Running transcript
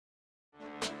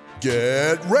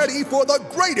Get ready for the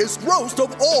greatest roast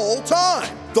of all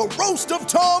time, the Roast of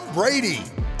Tom Brady,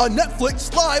 a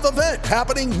Netflix live event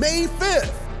happening May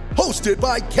 5th. Hosted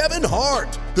by Kevin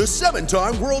Hart, the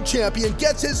 7-time world champion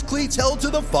gets his cleats held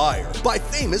to the fire by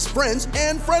famous friends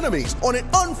and frenemies on an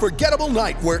unforgettable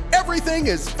night where everything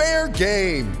is fair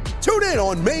game. Tune in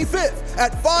on May 5th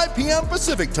at 5 p.m.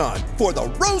 Pacific time for the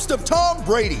Roast of Tom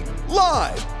Brady,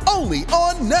 live only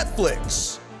on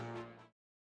Netflix.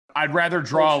 I'd rather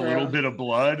draw a little bit of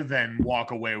blood than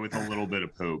walk away with a little bit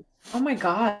of poop. Oh my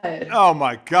God. Oh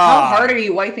my God. How hard are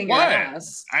you wiping your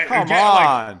ass? Come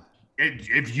on.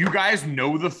 If you guys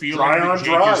know the feeling that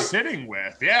Jake is sitting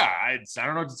with, I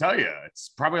don't know what to tell you. It's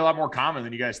probably a lot more common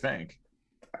than you guys think.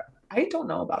 I don't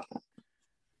know about that.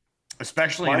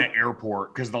 Especially in an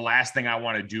airport, because the last thing I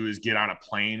want to do is get on a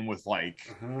plane with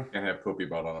and have poopy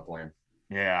butt on a plane.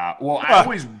 Yeah. Well, I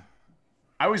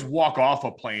always walk off a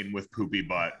plane with poopy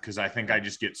butt because I think I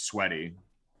just get sweaty.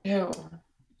 Ew.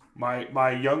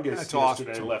 My youngest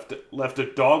yesterday left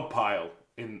a dog pile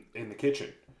in the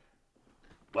kitchen.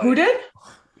 Who did?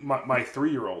 My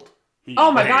 3-year-old.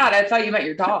 Oh my God! I thought you meant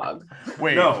your dog.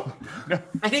 Wait, no.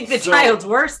 I think the child's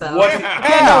worse though. No,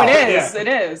 it is. Yeah. It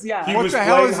is. Yeah. He was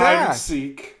playing hide and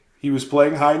seek. He was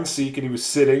playing hide and seek, and he was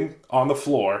sitting on the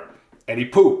floor, and he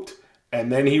pooped,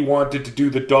 and then he wanted to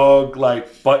do the dog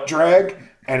butt drag,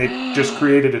 and it just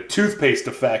created a toothpaste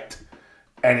effect,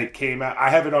 and it came out. I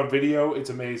have it on video. It's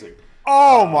amazing.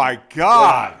 Oh my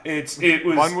God! Yeah,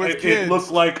 it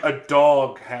looked like a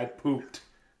dog had pooped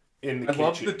in the kitchen. I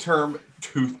love the term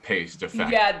toothpaste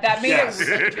effect. Yeah, that made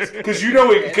it because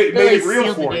it made it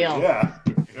real for you. Yeah.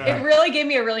 It really gave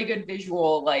me a really good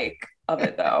visual of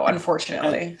it though.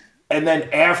 Unfortunately. And then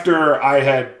after I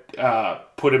had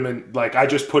put him in, I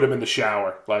just put him in the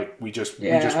shower. We just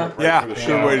went right for the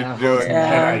shower. Good way to do it.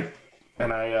 Yeah.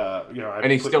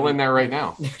 And he's still in there right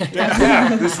now.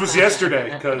 Yeah, this was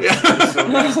yesterday because he's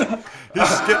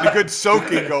just getting a good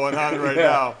soaking going on right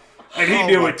now. And he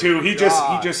knew it too. He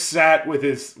just sat with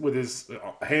his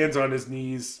hands on his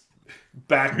knees,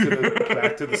 back to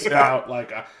the spout.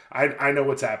 I know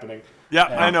what's happening. Yeah,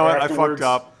 I know it. I fucked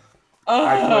up.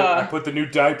 I put the new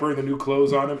diaper and the new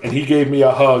clothes on him, and he gave me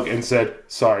a hug and said,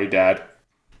 "Sorry, Dad."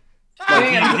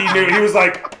 He knew. He was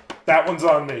like, "That one's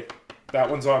on me. That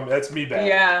one's on me. That's me, Dad."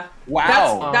 Yeah.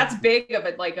 Wow. That's big of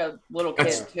it, a little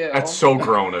kid too. That's so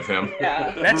grown of him.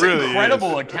 Yeah. That's really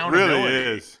incredible accountability.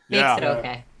 Really is. Makes it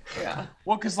okay. Yeah.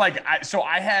 Well, because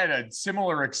I had a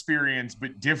similar experience,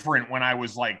 but different when I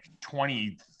was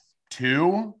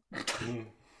 22.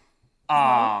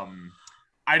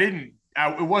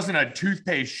 It wasn't a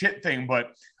toothpaste shit thing,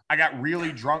 but I got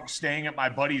really drunk staying at my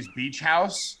buddy's beach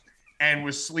house and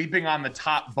was sleeping on the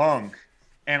top bunk,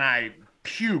 and I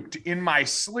puked in my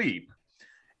sleep.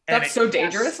 That's so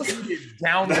dangerous.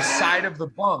 Down the side of the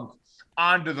bunk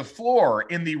onto the floor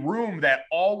in the room that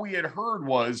all we had heard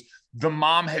was the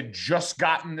mom had just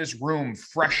gotten this room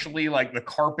freshly, the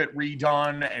carpet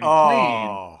redone and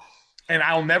clean. And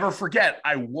I'll never forget,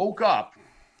 I woke up.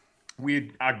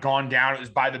 We had gone down. It was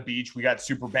by the beach. We got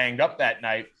super banged up that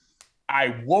night.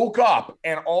 I woke up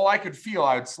and all I could feel,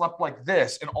 I had slept like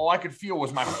this, and all I could feel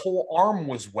was my whole arm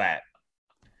was wet.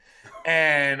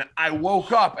 And I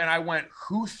woke up and I went,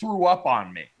 "Who threw up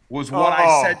on me?" was what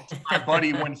I said to my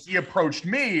buddy when he approached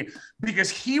me, because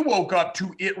he woke up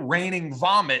to it raining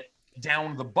vomit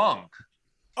down the bunk.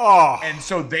 And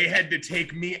so they had to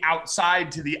take me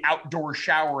outside to the outdoor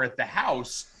shower at the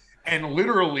house and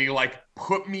literally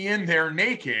put me in there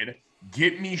naked,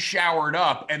 get me showered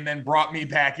up, and then brought me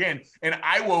back in. And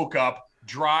I woke up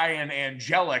dry and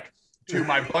angelic to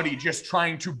my buddy just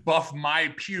trying to buff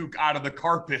my puke out of the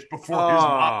carpet before his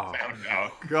mom found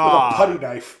out. God. With a putty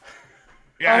knife.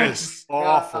 Yeah, it's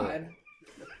awful. God.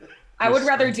 I would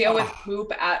rather deal with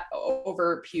poop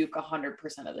over puke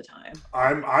 100% of the time.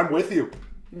 I'm with you.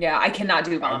 Yeah, I cannot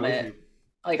do vomit.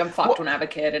 I'm fucked when I have a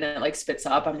kid and it spits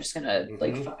up. I'm just gonna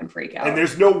fucking freak out. And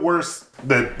there's no worse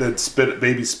than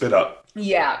baby spit up.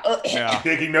 Yeah.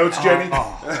 Taking notes, Jenny.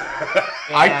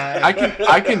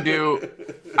 I can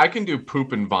do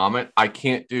poop and vomit. I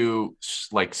can't do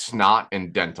snot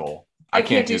and dental. I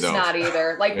can't do those. Snot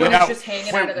either. When it's just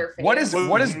hanging out of their face.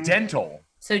 What is dental?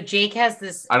 So Jake has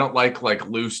this. I don't like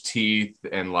loose teeth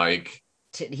and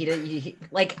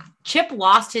Chip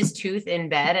lost his tooth in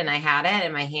bed, and I had it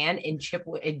in my hand, and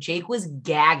Jake was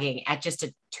gagging at just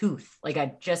a tooth,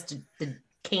 the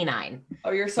canine.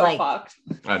 Oh, you're so fucked.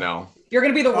 I know. You're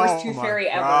gonna be the worst tooth fairy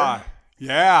ever.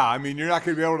 Yeah, I mean, you're not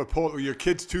gonna be able to pull. Your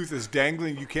kid's tooth is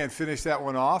dangling. You can't finish that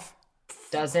one off.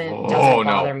 Doesn't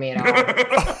bother me at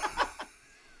all.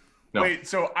 No. Wait,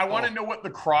 so I want to know what the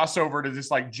crossover to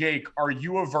this, like, Jake, are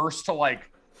you averse to like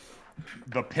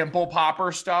the pimple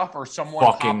popper stuff or someone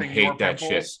Fucking popping hate your that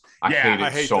pimples? shit. I hate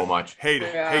it so that. much. Hate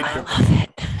it. Yeah. Hate it. Love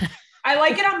it. I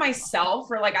like it on myself,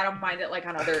 or like I don't mind it like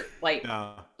on other like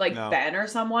No. Ben or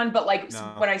someone, but like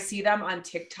No. when I see them on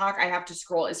TikTok, I have to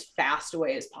scroll as fast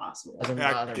away as possible. Doesn't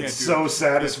Yeah, bother me. It's do so it.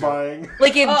 satisfying.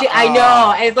 Like if I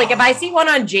know, it's like if I see one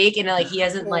on Jake and like he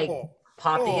hasn't like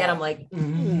popped it yet, I'm like,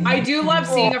 I do love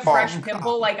seeing a fresh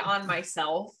pimple like on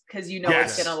myself because you know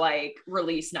Yes. it's gonna like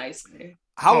release nicely.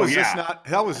 How Oh, was this yeah. not?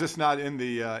 How was this not in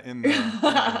the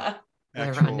the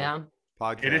actual rundown.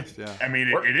 podcast? It is. Yeah. I mean,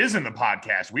 it is in the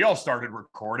podcast. We all started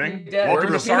recording. We did. Welcome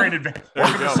to We're- Sorry in Advance. There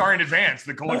you Welcome to go. Sorry in Advance,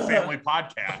 the Golick Family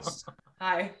Podcast.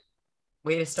 Hi.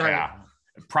 Way to start. Yeah,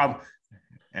 probably.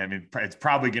 I mean, it's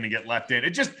probably going to get left in.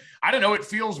 It just, I don't know. It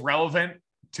feels relevant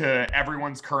to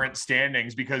everyone's current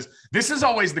standings because this is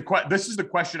always this is the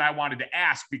question I wanted to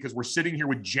ask because we're sitting here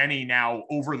with Jenny now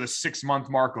over the 6-month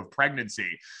mark of pregnancy.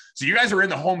 So you guys are in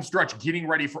the home stretch getting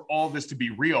ready for all this to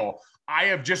be real. I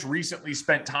have just recently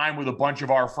spent time with a bunch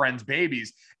of our friends'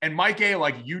 babies, and Mike A,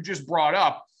 like you just brought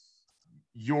up,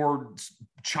 your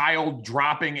child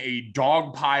dropping a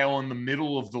dog pile in the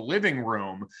middle of the living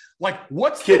room. Like,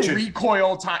 what's Kitchen. the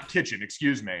recoil time? Kitchen,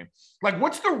 excuse me. Like,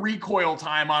 what's the recoil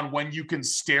time on when you can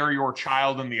stare your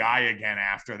child in the eye again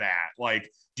after that? Like,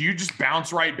 do you just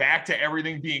bounce right back to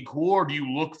everything being cool, or do you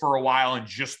look for a while and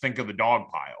just think of the dog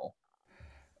pile?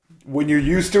 When you're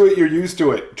used to it, you're used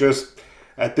to it. Just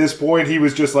at this point, he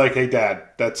was just like, "Hey, Dad,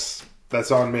 that's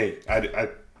on me.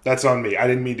 That's on me. I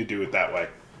didn't mean to do it that way."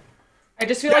 I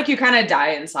just feel like you kind of die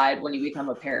inside when you become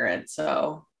a parent.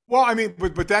 So Well, I mean,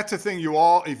 but that's the thing. You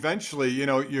all eventually, you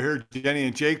know, you hear Jenny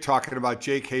and Jake talking about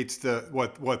Jake hates the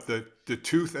the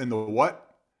tooth and the what?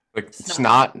 Like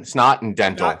snot and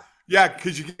dental. Yeah,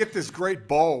 because you get this great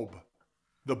bulb,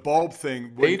 the bulb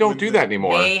thing. They don't do that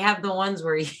anymore. They have the ones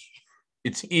where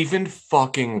It's even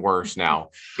fucking worse now.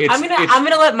 I'm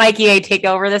gonna let Mikey A take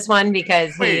over this one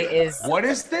because he is. What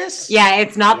is this? Yeah,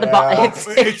 it's not the Yeah. bulb.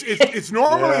 It's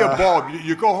normally Yeah. a bulb.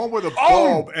 You go home with a Oh!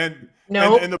 bulb and.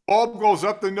 Nope. And the bulb goes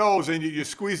up the nose, and you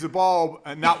squeeze the bulb,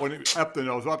 and not when it up the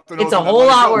nose, up the nose. It's a and then whole let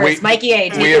it lot go. worse. Wait, Mikey A,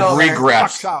 take we it have over. regressed.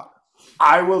 Sucks out.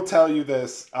 I will tell you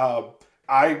this.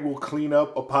 I will clean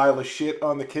up a pile of shit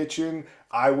on the kitchen.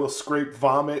 I will scrape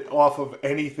vomit off of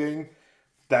anything.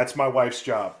 That's my wife's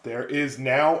job. There is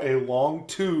now a long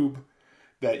tube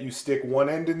that you stick one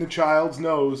end in the child's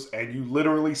nose and you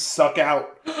literally suck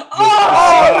out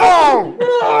Oh,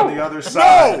 no! on the other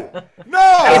side.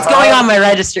 No! It's going on my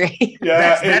registry.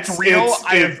 Yeah, That's real.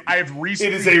 I have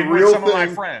recently it is a been with real some of my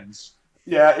thing. friends.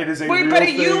 Yeah, it is a wait, real but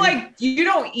thing. you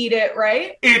don't eat it,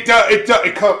 right?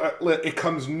 It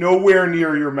comes nowhere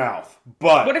near your mouth.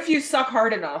 But What if you suck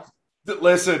hard enough?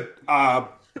 listen, I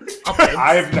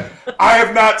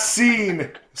have not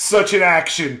seen such an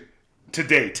action to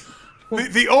date.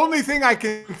 The only thing I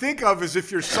can think of is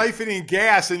if you're siphoning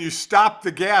gas and you stop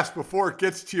the gas before it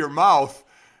gets to your mouth,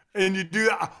 and you do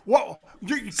that. What?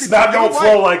 Snot don't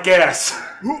flow like gas.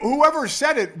 Whoever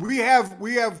said it, we have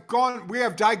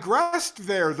digressed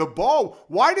there. The bulb.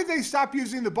 Why did they stop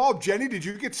using the bulb, Jenny? Did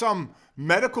you get some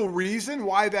medical reason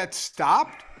why that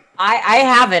stopped? I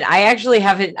haven't. I actually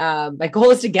haven't. My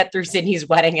goal is to get through Sydney's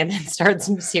wedding and then start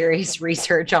some serious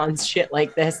research on shit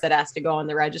like this that has to go on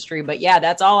the registry. But yeah,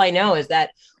 that's all I know is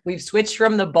that we've switched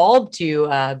from the bulb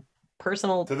to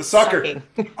personal To the sucker. sucking.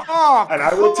 Oh, And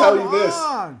I will tell you this.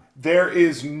 on. There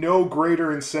is no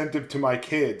greater incentive to my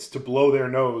kids to blow their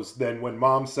nose than when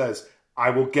mom says,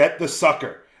 "I will get the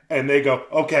sucker." And they go,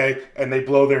 "Okay," and they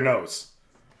blow their nose.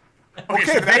 Okay,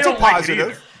 so they that's a don't like it positive.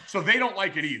 either. So they don't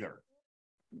like it either.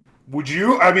 Would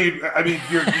you? I mean,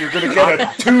 you're gonna get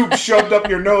a tube shoved up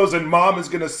your nose, and mom is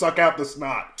gonna suck out the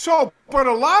snot. So, but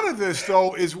a lot of this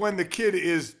though is when the kid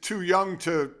is too young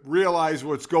to realize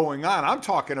what's going on. I'm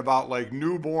talking about like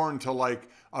newborn to like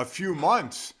a few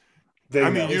months. They I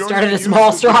know. mean, you don't Started even a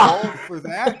small use the straw. bulb for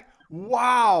that.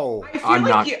 Wow. I feel I'm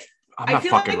like not- I'm not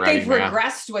fucking ready, they've man.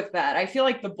 regressed with that. I feel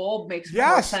like the bulb makes more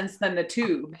Yes. sense than the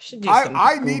tube. I should do some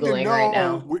I need to Googling know. right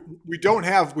now. We don't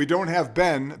have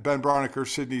Ben Broniker,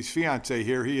 Sydney's fiance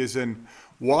here. He is in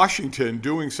Washington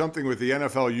doing something with the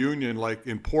NFL union, like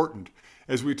important,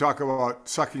 as we talk about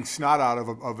sucking snot out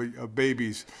of a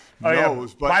baby's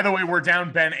nose. But By the way, we're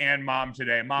down Ben and Mom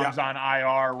today. Mom's on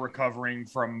IR recovering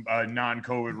from a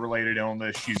non-COVID related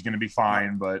illness. She's going to be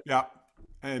fine, but yeah,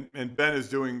 and Ben is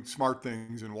doing smart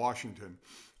things in Washington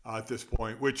at this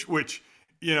point, which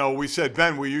we said,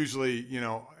 Ben, we usually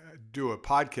do a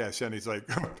podcast, and he's like,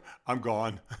 I'm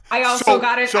gone. I also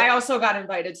got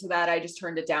invited to that. I just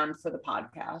turned it down for the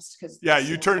podcast because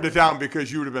you turned it down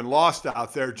because you would have been lost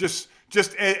out there. Just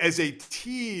as a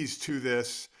tease to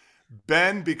this,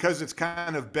 Ben, because it's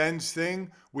kind of Ben's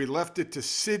thing, we left it to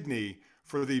Sydney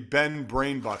for the Ben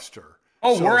Brainbuster.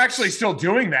 Oh, so, we're actually still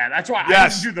doing that. That's why I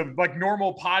didn't do the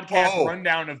normal podcast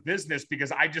rundown of business,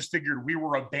 because I just figured we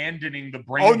were abandoning the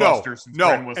Brainbuster since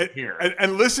Ben wasn't here.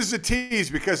 And this is a tease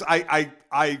because I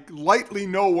lightly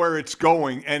know where it's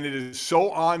going, and it is so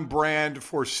on brand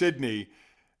for Sydney.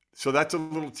 So that's a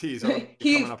little tease.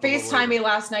 He FaceTimed me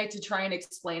last night to try and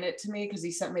explain it to me because he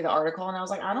sent me the article, and I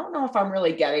was like, I don't know if I'm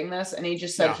really getting this. And he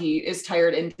just said he is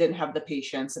tired and didn't have the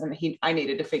patience, and I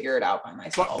needed to figure it out by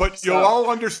myself. But you'll all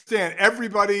understand.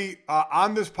 Everybody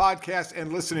on this podcast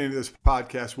and listening to this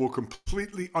podcast will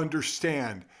completely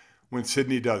understand when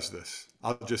Sydney does this.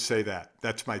 I'll just say that.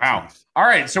 That's my tease. All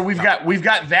right. So we've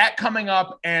got that coming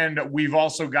up, and we've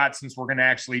also got, since we're going to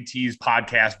actually tease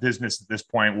podcast business at this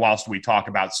point, whilst we talk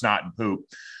about snot and poop,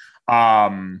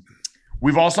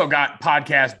 we've also got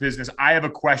podcast business. I have a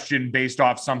question based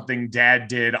off something Dad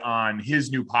did on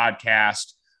his new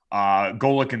podcast,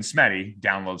 Golic and Smetty.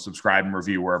 Download, subscribe, and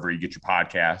review wherever you get your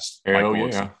podcasts.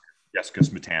 Jessica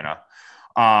Smetana.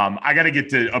 I got to get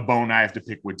to a bone I have to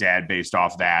pick with Dad based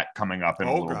off that coming up in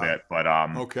a little bit, but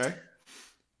okay.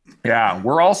 Yeah,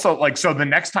 we're also so the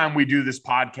next time we do this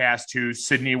podcast too,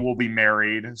 Sydney will be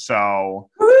married. So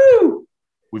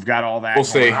we've got all that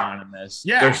going on in this.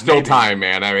 Yeah, there's still time,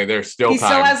 man. I mean, there's still time. He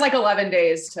still has like 11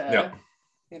 days to,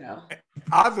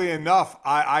 Oddly enough,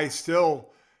 I still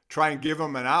try and give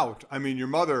him an out. I mean, your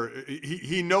mother,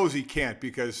 he knows he can't,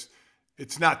 because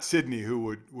it's not Sydney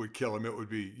who would kill him. It would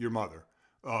be your mother.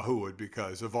 Who would,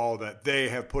 because of all that they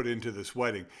have put into this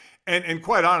wedding. And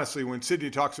quite honestly, when Sydney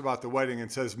talks about the wedding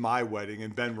and says my wedding,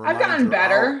 and Ben reminds I've gotten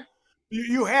better.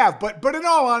 You have, but in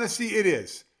all honesty, it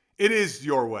is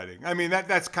your wedding. I mean,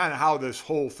 that's kind of how this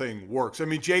whole thing works. I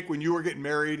mean, Jake, when you were getting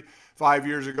married 5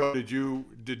 years ago,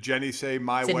 did Jenny say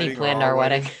my Sydney wedding? Sydney planned our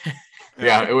wedding.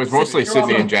 Yeah, it was mostly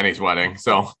Sydney and Jenny's wedding.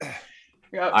 So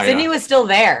Yep. Sydney was still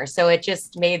there, so it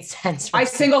just made sense. I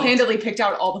single-handedly picked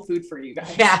out all the food for you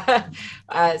guys. Yeah,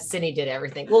 Sydney did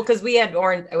everything. Well, because we had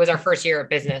Orange, it was our first year of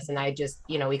business, and I just,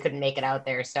 we couldn't make it out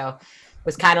there, so it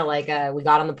was kind of like we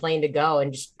got on the plane to go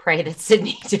and just pray that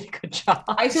Sydney did a good job.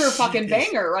 I threw a fucking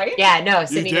banger, right? Yeah, no,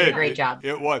 Sydney did a great job.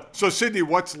 It was. So, Sydney,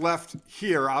 what's left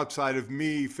here outside of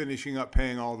me finishing up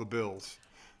paying all the bills?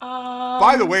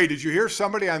 By the way, did you hear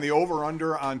somebody on the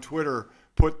over-under on Twitter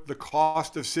put the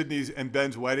cost of Sydney's and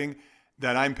Ben's wedding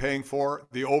that I'm paying for,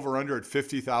 the over-under at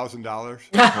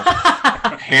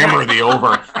 $50,000? Hammer the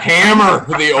over. Hammer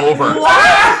the over.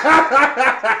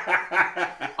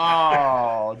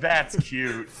 Oh, that's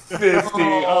cute. 50.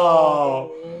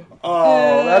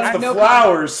 Oh, that's the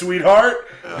flowers, sweetheart.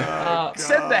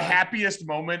 Said the happiest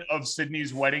moment of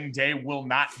Sydney's wedding day will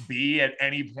not be at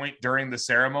any point during the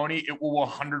ceremony. It will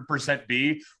 100%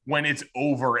 be when it's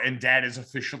over and Dad is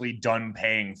officially done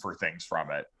paying for things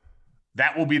from it.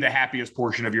 That will be the happiest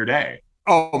portion of your day.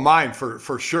 Oh, mine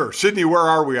for sure. Sydney, where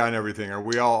are we on everything? Are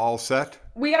we all set?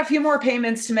 We got a few more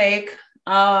payments to make.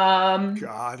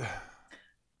 God.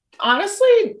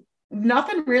 Honestly,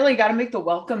 nothing really. Got to make the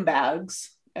welcome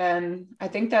bags. And I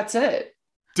think that's it.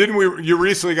 Didn't we? You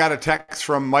recently got a text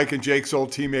from Mike and Jake's old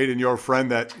teammate and your friend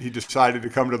that he decided to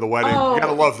come to the wedding. You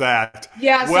gotta love that.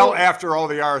 Yeah. Well, after all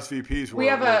the RSVPs, we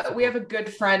have a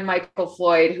good friend, Michael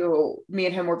Floyd, who me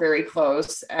and him were very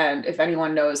close. And if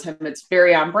anyone knows him, it's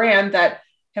very on brand that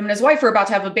him and his wife were about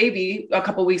to have a baby a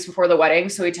couple weeks before the wedding.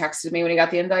 So he texted me when he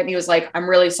got the invite, and he was like, "I'm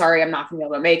really sorry, I'm not gonna be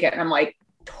able to make it." And I'm like,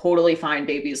 "Totally fine.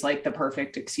 Baby's like the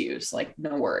perfect excuse. Like,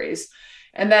 no worries."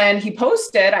 And then he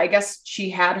posted, I guess she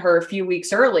had her a few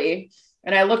weeks early,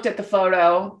 and I looked at the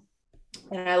photo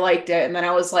and I liked it. And then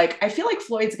I was like, I feel like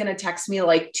Floyd's going to text me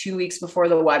like 2 weeks before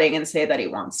the wedding and say that he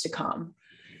wants to come.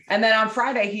 And then on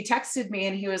Friday, he texted me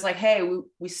and he was like, "Hey,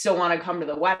 we still want to come to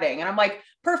the wedding." And I'm like,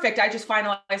 perfect. I just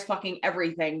finalized fucking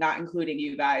everything, not including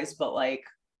you guys, but like,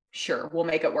 sure, we'll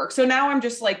make it work. So now I'm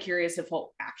just like curious if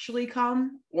he'll actually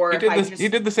come, or he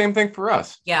did the same thing for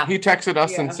us. Yeah. He texted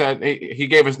us and said, he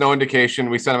gave us no indication.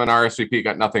 We sent him an RSVP,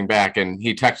 got nothing back. And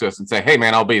he texted us and said, "Hey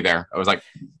man, I'll be there." I was like,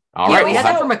 all right. We had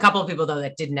that from a couple of people though,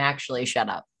 that didn't actually shut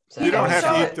up. So. You don't have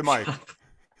to eat the mic.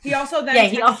 He also then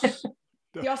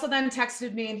he also then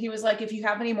texted me and he was like, "If you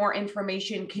have any more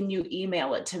information, can you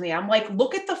email it to me?" I'm like,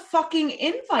 look at the fucking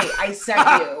invite I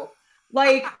sent you.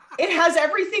 Like, it has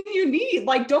everything you need.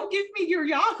 Like, don't give me your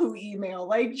Yahoo email.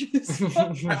 Like, just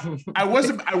I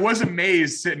was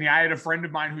amazed, Sydney. I had a friend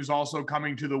of mine who's also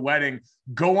coming to the wedding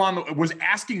was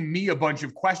asking me a bunch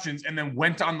of questions and then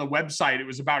went on the website. It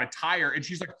was about attire. And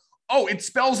she's like, oh, it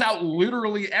spells out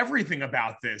literally everything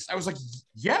about this. I was like,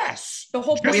 yes. The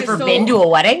whole point Have you is ever been to a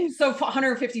wedding? So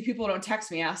 150 people don't text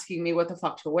me asking me what the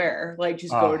fuck to wear. Like,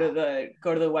 just go to the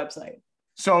website.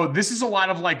 So this is a lot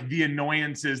of like the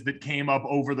annoyances that came up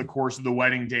over the course of the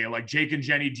wedding day. Like, Jake and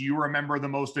Jenny, do you remember the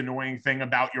most annoying thing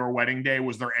about your wedding day?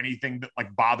 Was there anything that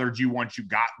like bothered you once you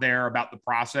got there about the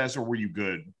process, or were you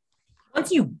good?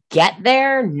 Once you get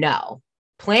there, no.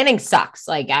 Planning sucks.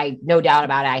 Like, no doubt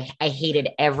about it. I hated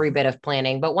every bit of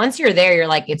planning, but once you're there, you're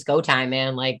like, it's go time,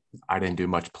 man. Like, I didn't do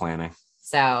much planning.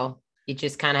 So you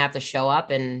just kind of have to show up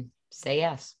and say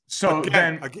yes. So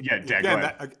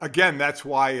again, that's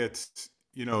why it's,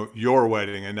 your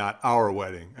wedding and not our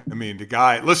wedding. I mean,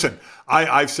 listen,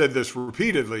 I've said this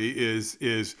repeatedly is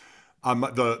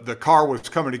the car was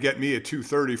coming to get me at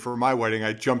 2:30 for my wedding.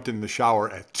 I jumped in the shower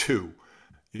at 2,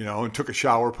 and took a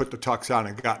shower, put the tux on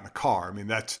and got in the car. I mean,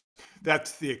 that's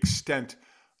the extent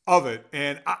of it.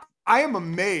 And I am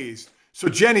amazed. So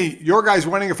Jenny, your guys'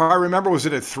 wedding, if I remember, was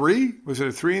it at 3? Was it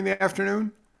at 3 in the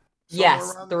afternoon?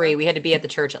 Yes, 3. We had to be at the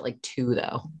church at like 2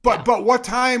 though. But what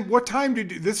time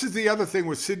did you, this is the other thing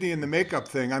with Sydney and the makeup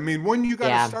thing. I mean, when you got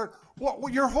to start,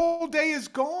 your whole day is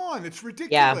gone. It's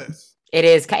ridiculous. Yeah,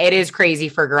 it is crazy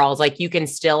for girls. Like, you can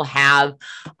still have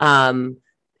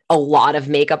a lot of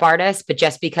makeup artists, but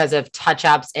just because of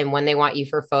touch-ups and when they want you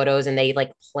for photos and they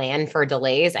like plan for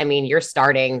delays, I mean, you're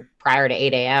starting prior to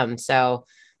 8 a.m. So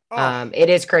it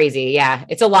is crazy. Yeah,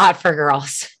 it's a lot for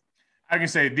girls. I can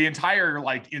say the entire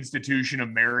like institution of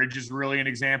marriage is really an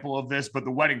example of this, but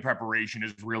the wedding preparation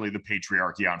is really the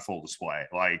patriarchy on full display.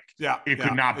 Like, it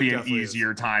could not be an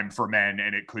easier time for men,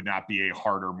 and it could not be a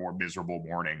harder, more miserable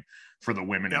morning for the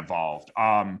women involved.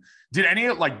 Did any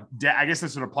I guess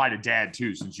this would apply to Dad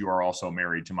too, since you are also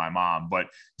married to my mom, but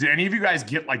did any of you guys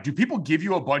get do people give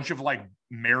you a bunch of like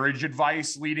marriage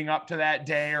advice leading up to that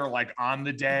day or like on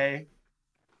the day?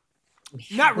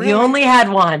 Not really. We only had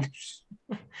one.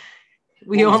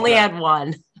 Had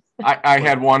one. I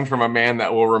had one from a man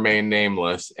that will remain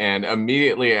nameless. And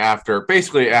immediately after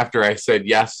I said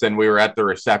yes, and we were at the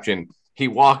reception, he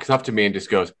walks up to me and just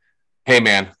goes, "Hey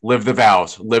man, live the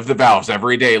vows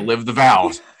every day. Live the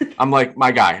vows." I'm like,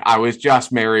 my guy, I was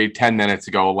just married 10 minutes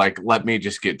ago. Like, let me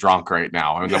just get drunk right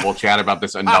now. And then we'll chat about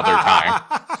this another time.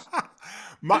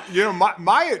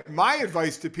 My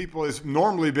advice to people has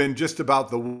normally been just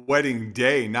about the wedding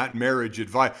day, not marriage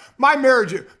advice. My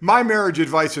marriage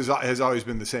advice has always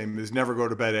been the same: is never go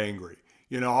to bed angry.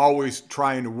 Always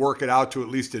trying to work it out to at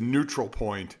least a neutral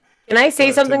point. Can I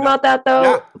say something about that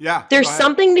though? Yeah. There's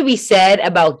something to be said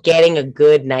about getting a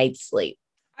good night's sleep.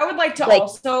 I would like to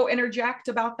also interject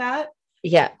about that.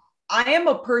 Yeah. I am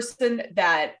a person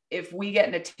that if we get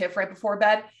in a tiff right before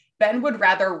bed, Ben would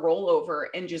rather roll over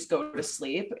and just go to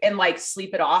sleep and like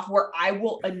sleep it off, where I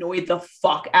will annoy the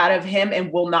fuck out of him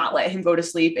and will not let him go to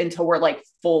sleep until we're like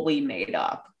fully made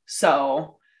up.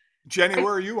 So Jenny,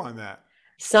 where are you on that?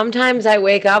 Sometimes I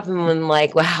wake up and I'm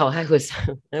like, wow, I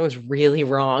was really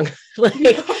wrong.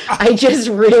 Like, I just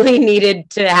really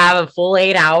needed to have a full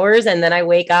 8 hours. And then I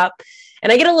wake up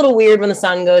and I get a little weird when the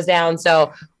sun goes down.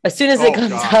 So as soon as it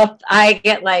comes up, I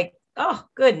get like, oh,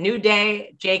 good, new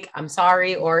day, Jake, I'm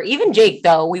sorry. Or even Jake,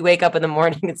 though, we wake up in the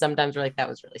morning and sometimes we're like, that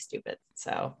was really stupid.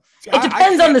 So it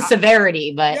depends on the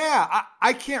severity, but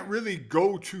I can't really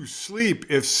go to sleep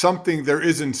if there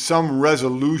isn't some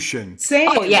resolution. Same.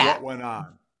 Oh, yeah. What went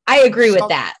on. I agree with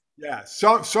that. Yeah,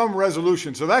 some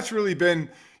resolution. So that's really been,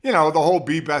 the whole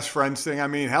be best friends thing. I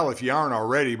mean, hell, if you aren't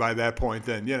already by that point,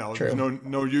 then, there's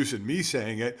no use in me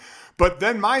saying it. But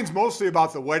then mine's mostly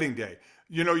about the wedding day.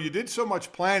 You did so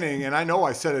much planning, and I know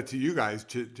I said it to you guys,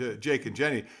 to Jake and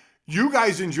Jenny. You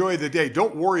guys enjoy the day.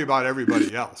 Don't worry about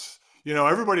everybody else.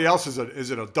 Everybody else is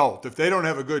an adult. If they don't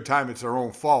have a good time, it's their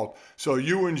own fault. So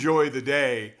you enjoy the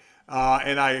day.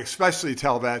 And I especially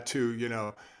tell that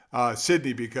to,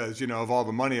 Sydney, because, of all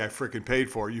the money I freaking paid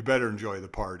for, you better enjoy the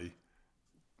party.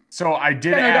 So I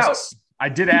did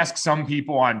ask some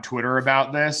people on Twitter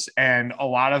about this, and a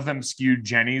lot of them skewed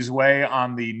Jenny's way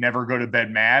on the never go to bed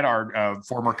mad. Our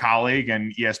former colleague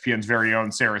and ESPN's very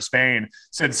own Sarah Spain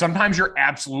said, sometimes you're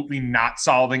absolutely not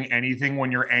solving anything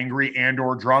when you're angry and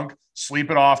or drunk.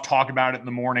 Sleep it off, talk about it in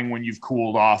the morning when you've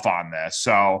cooled off on this.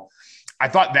 So I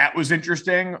thought that was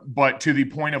interesting, but to the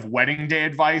point of wedding day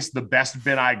advice, the best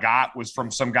bit I got was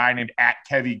from some guy named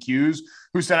 @KevyQs,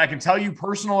 who said, I can tell you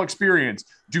personal experience,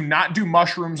 do not do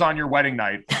mushrooms on your wedding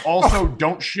night. Also,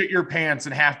 don't shit your pants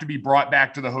and have to be brought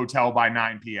back to the hotel by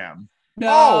 9 p.m. No.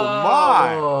 Oh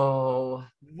my. Oh.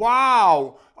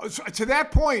 Wow. So to that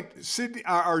point, Sydney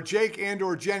or Jake and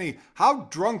or Jenny, how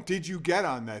drunk did you get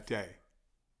on that day?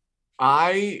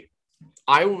 I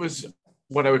was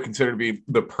what I would consider to be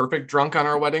the perfect drunk on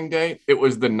our wedding day. It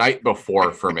was the night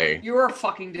before for me. You were a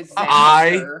fucking disaster.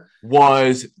 I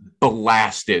was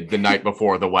blasted the night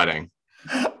before the wedding.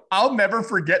 I'll never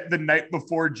forget the night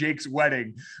before Jake's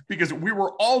wedding because we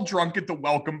were all drunk at the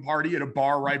welcome party at a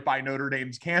bar right by Notre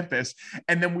Dame's campus.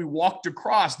 And then we walked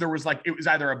across. There was it was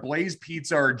either a Blaze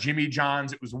Pizza or Jimmy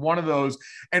John's. It was one of those.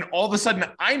 And all of a sudden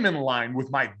I'm in line with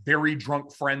my very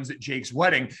drunk friends at Jake's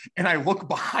wedding. And I look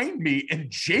behind me and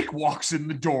Jake walks in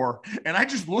the door and I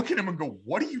just look at him and go,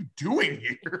 what are you doing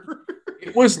here?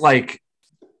 It was like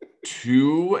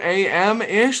 2 a.m.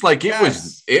 ish. Like it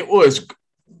was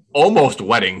almost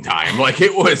wedding time. Like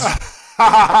it was.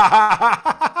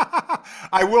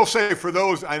 I will say for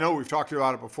those, I know we've talked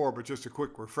about it before, but just a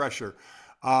quick refresher.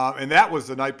 And that was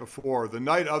the night before, the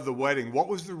night of the wedding. What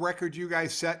was the record you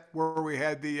guys set where we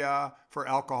had the for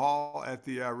alcohol at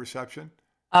the reception?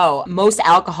 Oh, most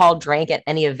alcohol drank at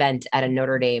any event at a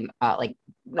Notre Dame, like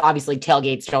obviously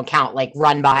tailgates don't count, like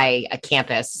run by a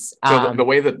campus. So the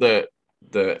way that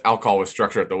the alcohol was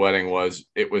structured at the wedding was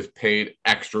it was paid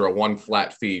extra, one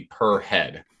flat fee per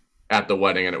head at the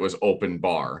wedding, and it was open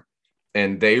bar.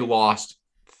 And they lost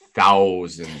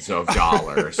thousands of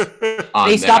dollars.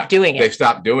 They stopped doing it. They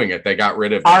stopped doing it. They got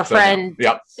rid of our friend,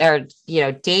 yep. Or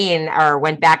Dane,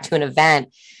 went back to an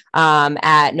event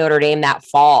at Notre Dame that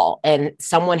fall, and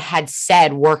someone had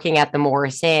said working at the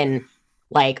Morris Inn,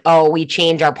 like, oh, we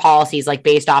change our policies like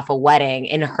based off a wedding,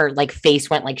 and her like face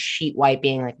went like sheet white,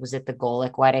 being like, was it the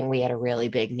Golick wedding? We had a really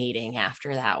big meeting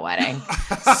after that wedding.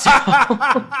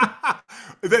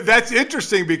 That's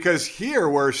interesting because here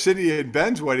where Sydney and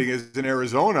Ben's wedding is in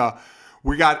Arizona,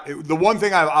 we got the one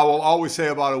thing I will always say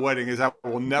about a wedding is I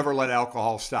will never let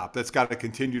alcohol stop. That's got to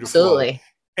continue to flow.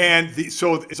 And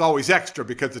so it's always extra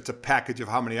because it's a package of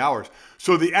how many hours.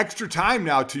 So the extra time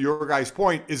now, to your guys'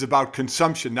 point, is about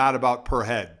consumption, not about per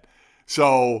head.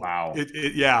 So wow,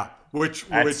 which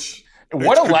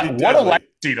what a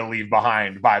legacy to leave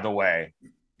behind. By the way,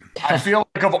 I feel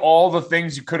like of all the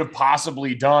things you could have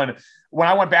possibly done. When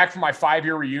I went back for my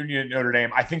 5-year reunion at Notre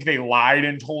Dame, I think they lied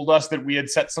and told us that we had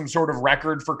set some sort of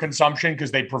record for consumption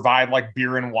because they provide like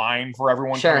beer and wine for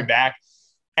everyone coming back.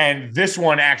 And this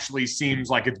one actually seems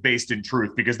like it's based in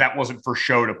truth because that wasn't for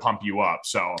show to pump you up.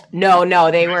 So no,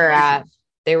 they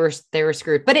were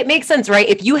screwed. But it makes sense, right?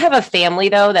 If you have a family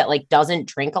though that like doesn't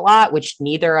drink a lot, which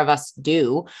neither of us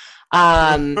do,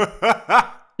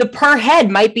 the per head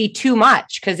might be too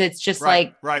much because it's just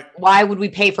why would we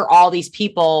pay for all these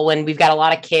people when we've got a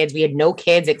lot of kids? We had no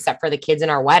kids except for the kids in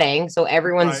our wedding, so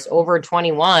everyone's over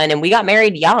 21, and we got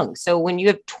married young. So when you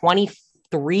have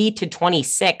 23 to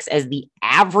 26 as the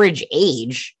average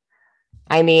age,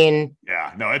 I mean,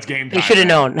 it's game time. They should have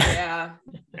known.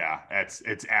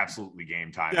 It's absolutely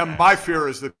game time. Yeah, my fear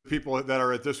is that people that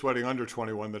are at this wedding under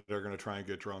 21 that they're going to try and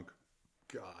get drunk.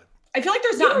 God, I feel like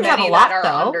there's not many that are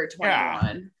under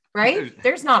 21, right?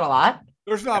 There's not a lot.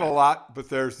 There's not a lot, but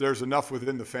there's enough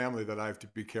within the family that I have to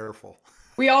be careful.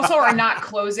 We also are not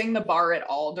closing the bar at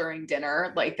all during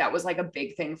dinner. Like that was like a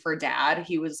big thing for Dad.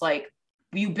 He was like,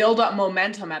 you build up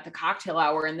momentum at the cocktail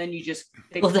hour and then you just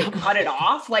they cut it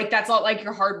off. Like that's all, like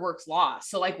your hard work's lost.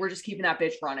 So like we're just keeping that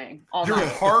bitch running all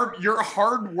night. Your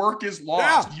hard work is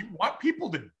lost. Yeah. You want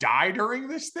people to die during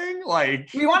this thing? Like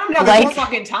we want them to have more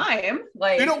fucking time.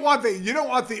 Like you don't want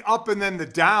the up and then the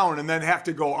down and then have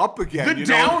to go up again. The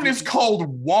down is called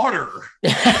water.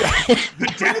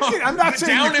 The down, I'm not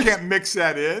saying you can't mix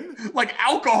that in. Like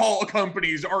alcohol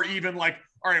companies are even like,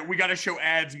 all right, we got to show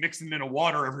ads mixing in a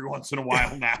water every once in a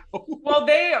while now. Well,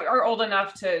 they are old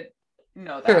enough to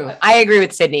know that. True. I agree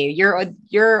with Sydney.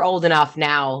 You're old enough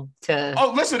now to.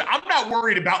 Oh, listen, I'm not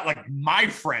worried about like my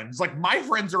friends. Like my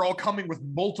friends are all coming with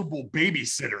multiple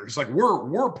babysitters. Like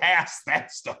we're past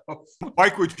that stuff.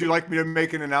 Mike, would you like me to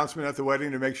make an announcement at the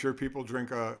wedding to make sure people drink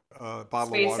a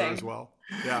bottle of water as well?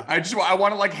 Yeah, I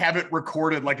want to like have it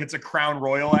recorded like it's a Crown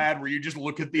Royal ad where you just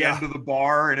look at the end of the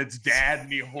bar and it's Dad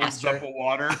and he holds up a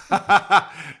water.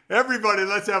 Everybody,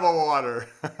 let's have a water.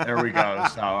 There we go.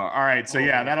 So all right, so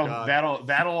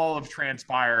that'll all have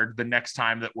transpired the next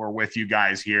time that we're with you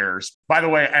guys here. By the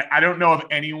way, I don't know if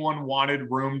anyone wanted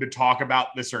room to talk about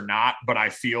this or not, but I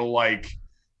feel like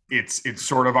it's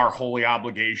sort of our holy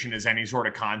obligation as any sort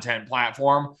of content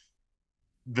platform.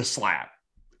 The slap.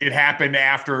 It happened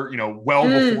after,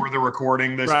 before the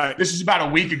recording. This is about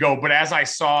a week ago, but as I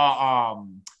saw,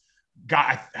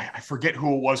 I forget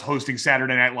who it was hosting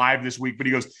Saturday Night Live this week, but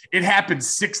he goes, it happened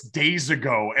 6 days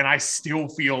ago. And I still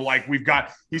feel like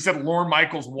he said Lorne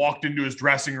Michaels walked into his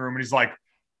dressing room and he's like,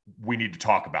 we need to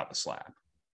talk about the slap.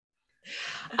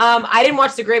 I didn't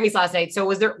watch the Grammys last night. So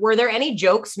were there any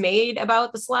jokes made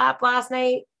about the slap last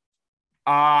night?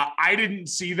 I didn't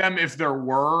see them. If there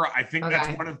were, I think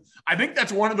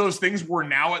that's one of those things where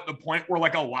now at the point where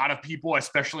like a lot of people,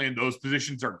 especially in those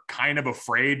positions, are kind of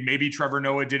afraid. Maybe Trevor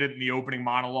Noah did it in the opening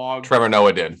monologue. Trevor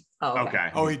Noah did. Oh, okay.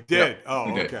 Oh, he did. Yep. Oh,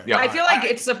 He did. okay. Yeah. I feel like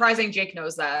it's surprising Jake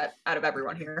knows that out of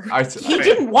everyone here. He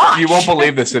didn't watch. You won't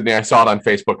believe this, Sydney. I saw it on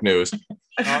Facebook News.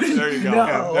 Oh, there you go. No.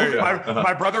 Yeah, there you go.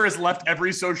 My brother has left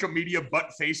every social media but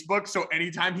Facebook. So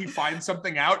anytime he finds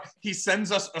something out, he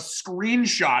sends us a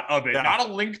screenshot of it, not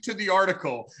a link to the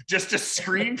article, just a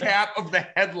screen cap of the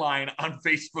headline on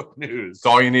Facebook News.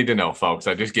 That's all you need to know, folks.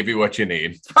 I just give you what you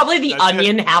need. It's probably the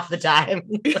Onion half the time.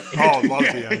 Oh, love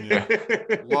the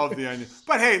Onion. Love the Onion.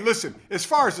 But hey, listen, as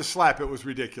far as the slap, it was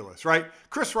ridiculous, right?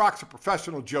 Chris Rock's a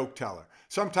professional joke teller.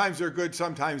 Sometimes they're good,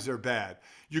 sometimes they're bad.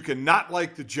 You can not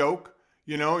like the joke.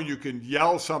 You can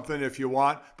yell something if you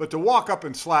want, but to walk up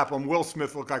and slap him, Will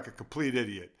Smith looked like a complete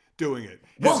idiot doing it.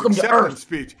 Welcome to Earth.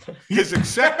 Speech, his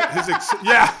acceptance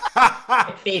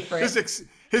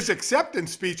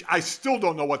speech, I still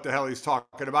don't know what the hell he's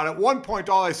talking about. At one point,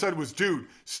 all I said was, dude,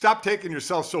 stop taking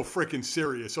yourself so freaking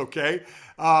serious, okay?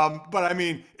 But I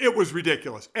mean, it was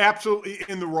ridiculous. Absolutely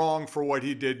in the wrong for what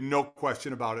he did. No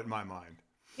question about it in my mind.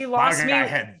 He lost me.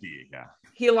 Yeah.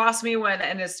 He lost me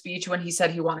in his speech when he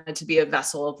said he wanted to be a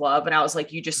vessel of love. And I was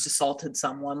like, you just assaulted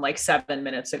someone like 7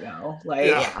 minutes ago.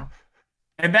 Yeah.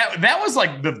 And that was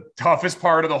like the toughest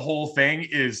part of the whole thing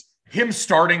is him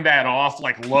starting that off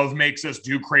like love makes us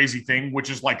do crazy thing, which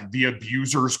is like the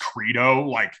abuser's credo,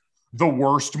 like the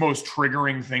worst, most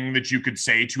triggering thing that you could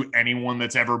say to anyone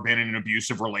that's ever been in an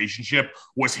abusive relationship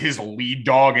was his lead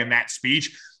dog in that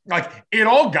speech. Like it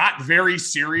all got very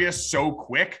serious so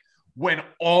quick when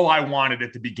all I wanted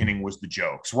at the beginning was the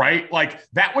jokes, right? Like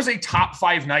that was a top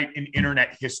 5 night in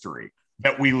internet history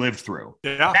that we lived through.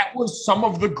 Yeah. That was some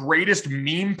of the greatest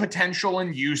meme potential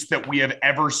and use that we have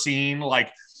ever seen.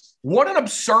 Like what an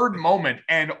absurd moment.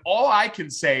 And all I can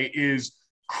say is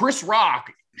Chris Rock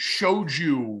showed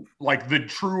you like the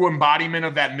true embodiment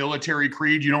of that military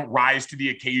creed. You don't rise to the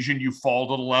occasion, you fall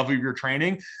to the level of your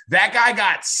training. That guy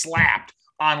got slapped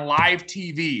on live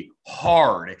TV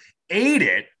hard, ate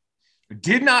it,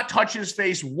 did not touch his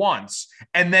face once,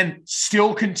 and then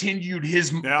still continued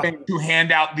his thing to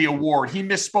hand out the award. He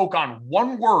misspoke on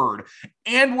one word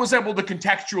and was able to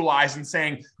contextualize and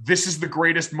saying, this is the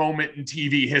greatest moment in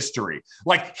TV history.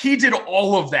 Like he did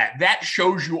all of that. That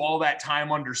shows you all that time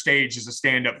under stage as a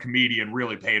stand-up comedian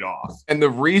really paid off. And the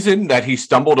reason that he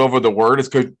stumbled over the word is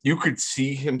because you could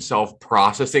see himself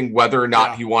processing whether or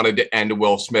not he wanted to end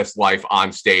Will Smith's life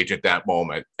on stage at that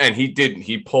moment. And he didn't.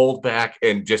 He pulled back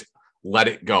and just let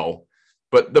it go.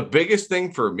 But the biggest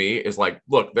thing for me is like,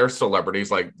 look, they're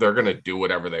celebrities, like they're going to do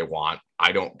whatever they want.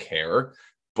 I don't care.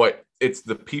 But it's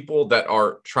the people that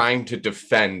are trying to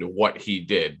defend what he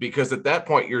did, because at that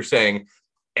point you're saying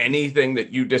anything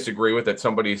that you disagree with that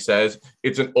somebody says,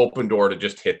 it's an open door to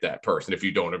just hit that person if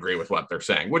you don't agree with what they're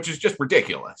saying, which is just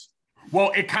ridiculous.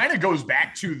 Well, it kind of goes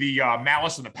back to the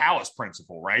Malice in the Palace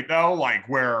principle, right? Though, like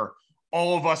where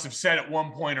all of us have said at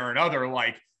one point or another,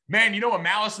 like, man, a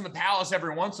Malice in the Palace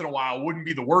every once in a while wouldn't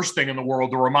be the worst thing in the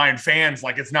world to remind fans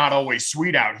like it's not always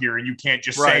sweet out here and you can't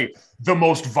just say the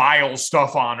most vile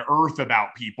stuff on earth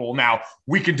about people. Now,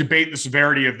 we can debate the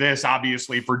severity of this,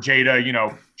 obviously, for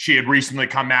Jada. She had recently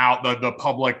come out, the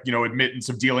public, admittance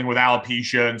of dealing with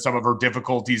alopecia and some of her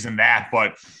difficulties in that.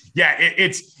 But yeah,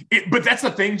 but that's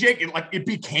the thing, Jake. It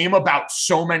became about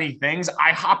so many things.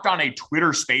 I hopped on a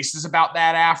Twitter Spaces about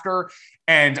that after.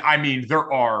 And I mean,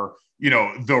 there are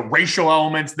the racial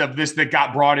elements of this that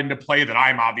got brought into play that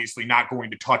I'm obviously not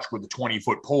going to touch with a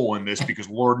 20-foot pole in this because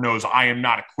Lord knows I am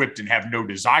not equipped and have no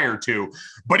desire to.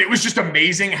 But it was just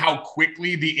amazing how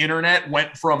quickly the internet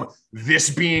went from this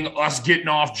being us getting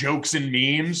off jokes and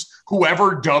memes.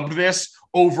 Whoever dubbed this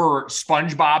over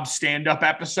SpongeBob's stand-up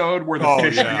episode where the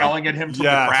fish are yelling at him from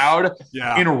the crowd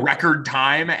in record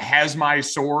time has my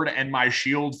sword and my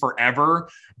shield forever.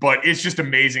 But it's just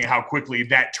amazing how quickly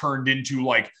that turned into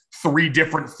like 3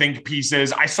 different think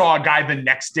pieces. I saw a guy the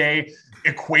next day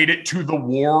equate it to the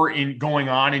war going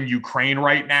on in Ukraine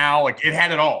right now. Like it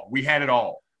had it all. We had it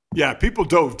all. Yeah, people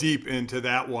dove deep into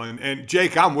that one. And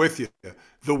Jake, I'm with you.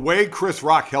 The way Chris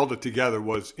Rock held it together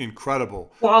was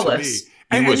incredible Flawless.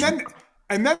 to me.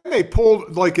 And then they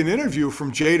pulled like an interview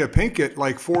from Jada Pinkett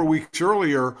like 4 weeks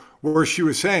earlier where she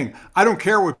was saying, I don't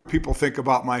care what people think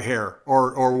about my hair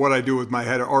or what I do with my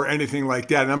head or anything like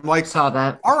that. And I'm like, Saw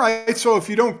that. All right, so if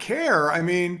you don't care, I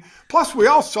mean, plus we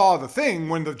all saw the thing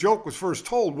when the joke was first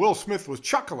told, Will Smith was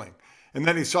chuckling. And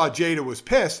then he saw Jada was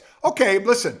pissed. Okay,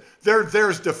 listen,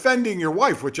 there's defending your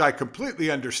wife, which I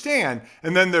completely understand.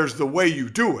 And then there's the way you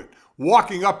do it.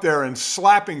 Walking up there and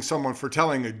slapping someone for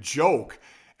telling a joke.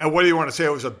 And what do you want to say?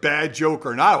 It was a bad joke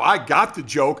or not? I got the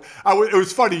joke. It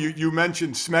was funny. You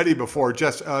mentioned Smetty before,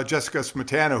 Jessica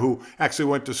Smetana, who actually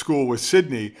went to school with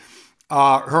Sydney.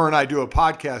 Her and I do a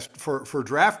podcast for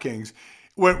DraftKings.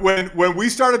 When we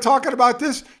started talking about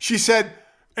this, she said,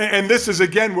 and this is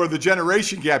again where the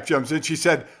generation gap jumps in. She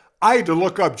said, I had to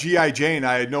look up G.I. Jane.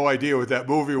 I had no idea what that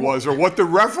movie was or what the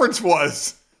reference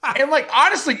was. And like,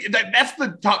 honestly, that's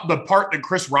the part that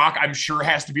Chris Rock, I'm sure,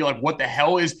 has to be like, what the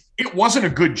hell is, it wasn't a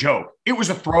good joke. It was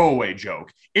a throwaway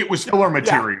joke. It was filler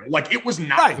material. Yeah. Like, it was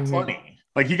not funny.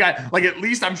 Like, he got, like, at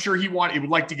least I'm sure he would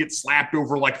like to get slapped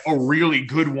over like a really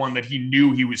good one that he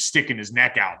knew he was sticking his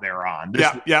neck out there on.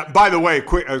 Yeah. By the way,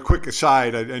 a quick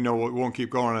aside, I know we won't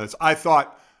keep going on this. I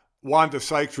thought Wanda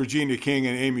Sykes, Regina King,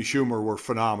 and Amy Schumer were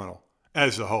phenomenal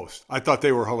as the host. I thought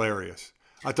they were hilarious.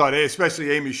 I thought, especially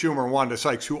Amy Schumer and Wanda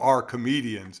Sykes, who are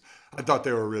comedians, I thought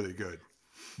they were really good.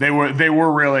 They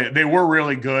were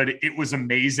really good. It was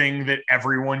amazing that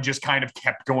everyone just kind of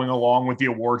kept going along with the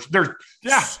awards. There's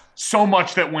so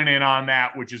much that went in on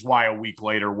that, which is why a week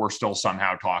later we're still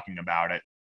somehow talking about it.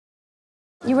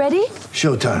 You ready?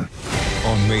 Showtime.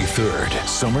 On May 3rd,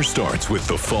 summer starts with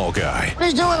The Fall Guy.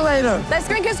 Let's do it later. Let's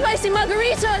drink a spicy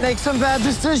margarita. Make some bad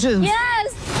decisions.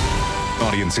 Yes.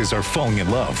 Audiences are falling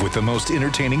in love with the most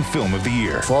entertaining film of the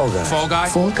year. Fall Guy. Fall Guy.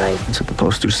 Fall Guy. That's what the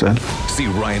poster said. See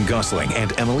Ryan Gosling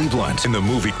and Emily Blunt in the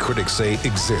movie critics say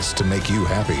exists to make you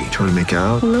happy. Trying to make it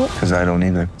out? Nope. Because I don't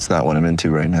either. It's not what I'm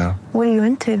into right now. What are you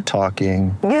into?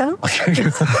 Talking. Yeah.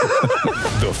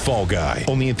 The Fall Guy.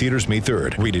 Only in theaters May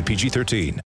 3rd. Rated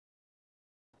PG-13.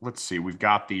 Let's see. We've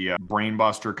got the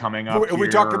Brainbuster coming up. Are we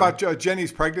talking about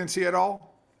Jenny's pregnancy at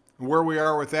all? Where we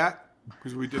are with that?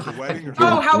 Because we did the wedding?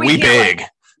 Or how we big.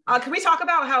 Can we talk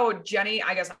about how Jenny,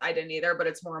 I guess I didn't either, but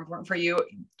it's more important for you.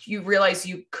 You realized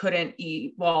you couldn't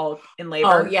eat while in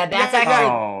labor. Oh, yeah, that's actually.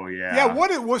 Oh, yeah. Yeah, what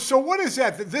it was. So what is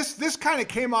that? This kind of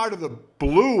came out of the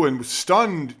blue and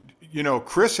stunned,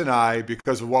 Chris and I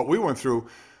because of what we went through.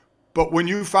 But when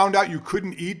you found out you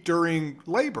couldn't eat during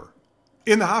labor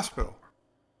in the hospital.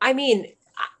 I mean,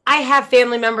 I have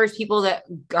family members, people that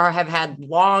have had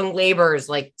long labors,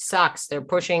 like sucks. They're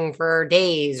pushing for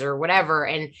days or whatever.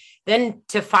 And then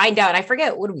to find out, I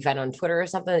forget, what did we find on Twitter or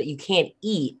something, that you can't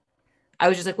eat? I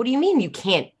was just like, what do you mean you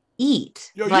can't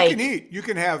eat? You like, can eat. You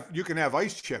can have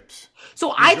ice chips.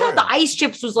 So I thought the ice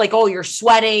chips was like, oh, you're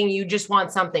sweating. You just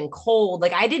want something cold.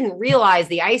 Like, I didn't realize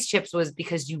the ice chips was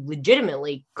because you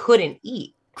legitimately couldn't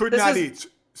eat. Could not eat.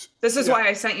 This is why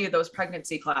I sent you those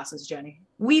pregnancy classes, Jenny.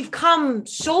 We've come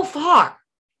so far,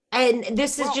 and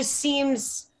this just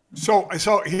seems. So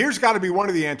here's got to be one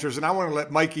of the answers, and I want to let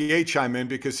Mikey A chime in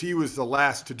because he was the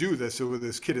last to do this. So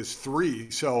this kid is 3.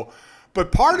 So,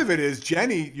 but part of it is,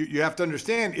 Jenny, you have to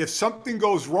understand, if something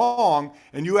goes wrong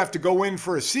and you have to go in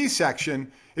for a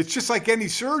C-section, it's just like any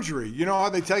surgery. You know how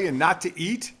they tell you not to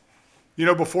eat?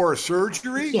 Before a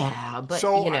surgery? Yeah, but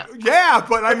Yeah,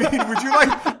 but I mean, would you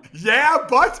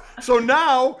like, so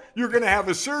now you're going to have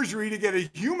a surgery to get a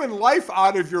human life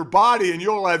out of your body and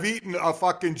you'll have eaten a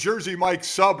fucking Jersey Mike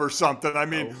sub or something. I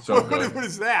mean, what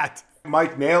is that?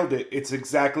 Mike nailed it. It's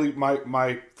exactly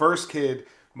my first kid,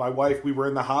 my wife, we were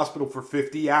in the hospital for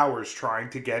 50 hours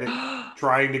trying to get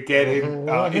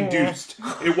it induced.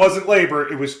 It wasn't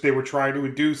labor. They were trying to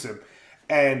induce him.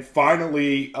 And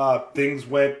finally, things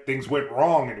went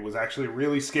wrong, and it was actually a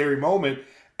really scary moment.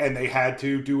 And they had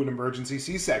to do an emergency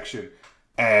C-section,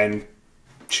 and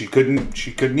she couldn't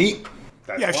eat.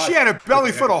 That's why. She had a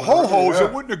belly full of ho-hos.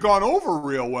 It wouldn't have gone over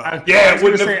real well. It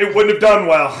wouldn't have done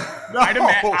well. No.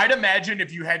 I'd imagine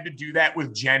if you had to do that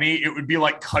with Jenny, it would be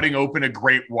like cutting open a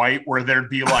great white where there'd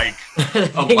be like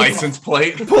a license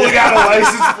plate. Pulling out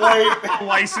a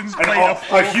license plate.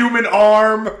 A human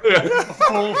arm.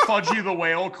 Full Fudgy the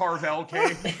Whale Carvel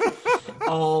cake.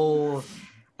 Oh.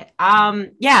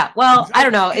 Yeah, well, I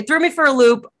don't know. It threw me for a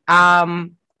loop.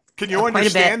 Can you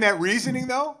understand that reasoning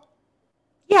though?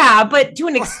 Yeah, but to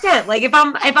an extent, like if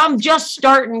I'm just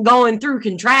starting going through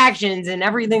contractions and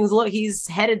he's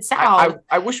headed south.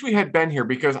 I wish we had Ben here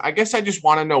because I guess I just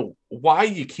want to know why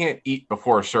you can't eat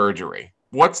before surgery.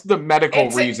 What's the medical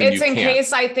reason you It's in can't?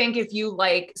 case I think if you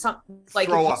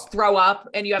throw up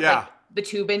and you have like the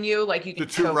tube in you, like you can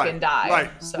choke and die.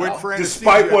 Right. So.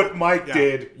 Despite what Mike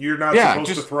did, you're not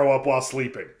supposed to throw up while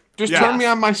sleeping. Just turn me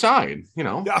on my side, you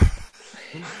know. Yeah.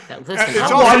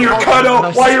 While you're cut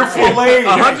up, while you're filleted.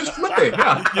 Just flip it.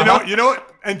 Yeah. You know what?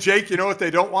 And Jake, you know what they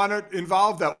don't want to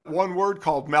involve? That one word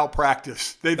called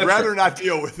malpractice. They'd rather not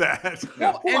deal with that.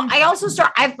 Well, I also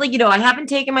I haven't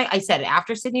taken I said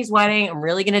after Sydney's wedding, I'm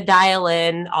really going to dial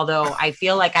in. Although I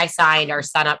feel like I signed our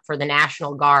son up for the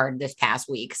National Guard this past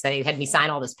week. So they had me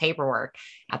sign all this paperwork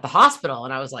at the hospital.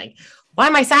 And I was like, why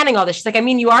am I signing all this? She's like, I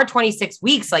mean, you are 26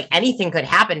 weeks. Like anything could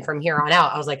happen from here on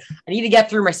out. I was like, I need to get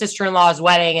through my sister-in-law's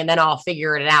wedding and then I'll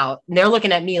figure it out. And they're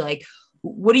looking at me like,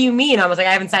 what do you mean? I was like,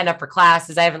 I haven't signed up for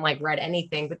classes. I haven't read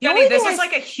anything. But Jenny, this is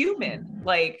like a human.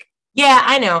 Like, yeah,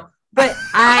 I know. But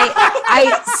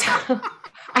I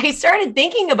started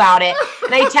thinking about it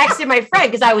and I texted my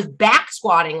friend because I was back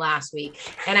squatting last week.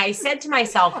 And I said to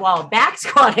myself, while back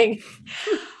squatting,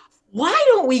 why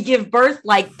don't we give birth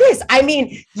like this? I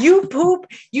mean, you poop,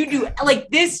 you do like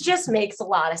this just makes a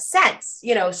lot of sense.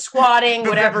 Squatting,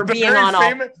 whatever, being on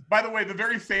all. By the way, the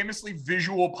very famously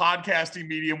visual podcasting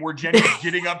medium where Jenny's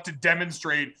getting up to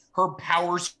demonstrate her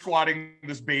power squatting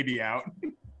this baby out.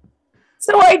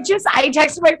 So I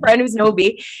texted my friend who's an OB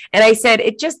and I said,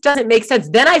 it just doesn't make sense.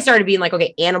 Then I started being like,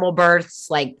 okay, animal births,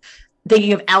 like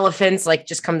thinking of elephants, like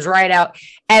just comes right out.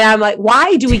 And I'm like,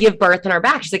 why do we give birth on our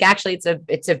back? She's like, actually,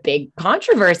 it's a big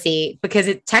controversy because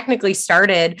it technically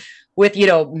started with,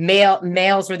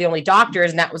 males were the only doctors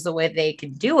and that was the way they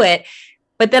could do it.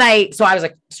 But then I was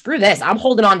like, screw this. I'm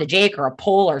holding on to Jake or a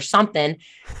pole or something.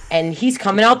 And he's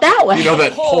coming out that way. You know,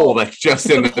 that pole that's just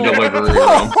in the delivery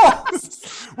room.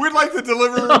 We'd like the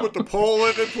delivery room with the pole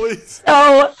in it, please.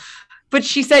 So, but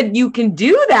she said, you can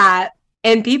do that.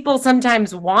 And people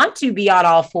sometimes want to be on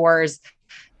all fours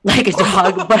like a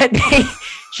dog, but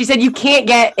she said you can't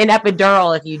get an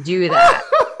epidural if you do that.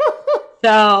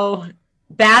 So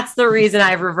that's the reason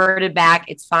I've reverted back.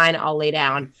 It's fine. I'll lay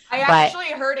down. I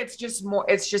actually heard it's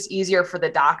just easier for the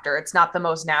doctor. It's not the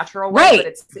most natural way, but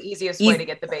it's the easiest way to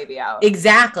get the baby out.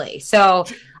 Exactly. So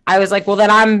I was like, well, then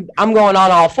I'm going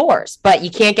on all fours, but you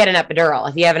can't get an epidural.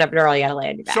 If you have an epidural, you got to lay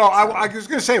on your back. So I was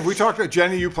going to say, if we talked to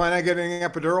Jenny, you plan on getting an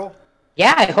epidural?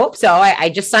 Yeah, I hope so. I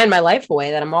just signed my life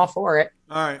away that I'm all for it.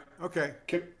 All right. Okay.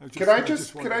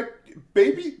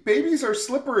 Babies are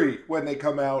slippery when they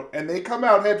come out, and they come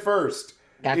out head first.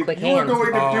 Got if quick you are hands.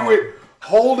 going to do it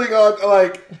holding on,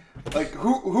 like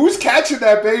who's catching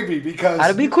that baby? Because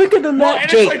Gotta be quicker than that,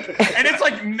 Jake. And it's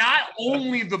like not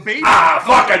only the baby.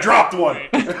 I dropped one.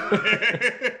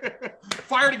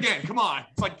 Fire it again. Come on.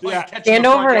 It's like catching Stand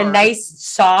over a nice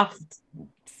soft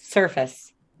surface.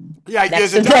 Yeah,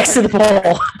 next to the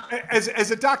pole.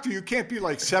 As a doctor, you can't be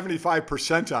like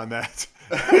 75% on that.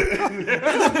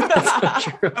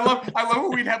 I love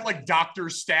when we'd have like doctor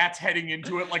stats heading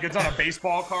into it, like it's on a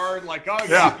baseball card. Like, oh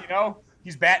yeah,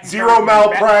 he's batting 0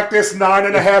 malpractice,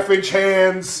 9.5-inch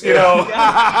hands. You know.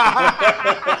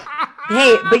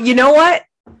 Hey, but you know what?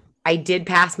 I did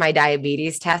pass my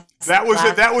diabetes test. That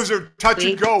was a touch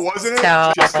and go, wasn't it?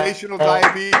 Gestational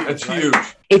diabetes. That's huge.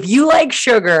 If you like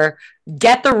sugar,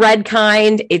 get the red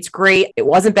kind. It's great. It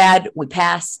wasn't bad. We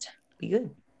passed. Be good.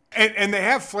 And they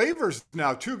have flavors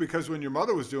now too, because when your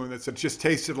mother was doing this, it just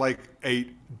tasted like a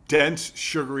dense,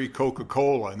 sugary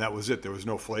Coca-Cola, and that was it. There was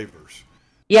no flavors.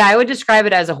 Yeah, I would describe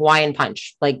it as a Hawaiian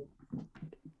punch, like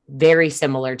very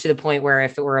similar to the point where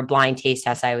if it were a blind taste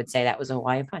test, I would say that was a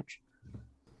Hawaiian punch.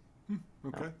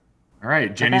 Okay. All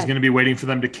right. Jenny's going to be waiting for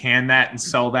them to can that and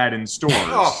sell that in stores.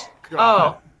 Oh,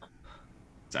 God.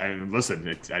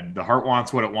 Listen, the heart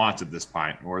wants what it wants at this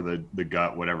point, or the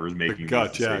gut, whatever is making the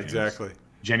gut. Yeah, exactly.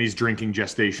 Jenny's drinking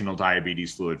gestational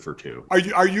diabetes fluid for 2.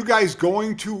 Are you guys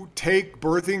going to take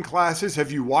birthing classes?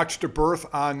 Have you watched a birth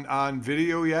on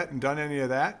video yet and done any of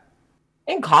that?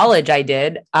 In college, I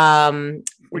did. We're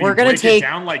going to take it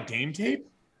down like game tape.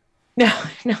 No,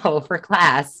 for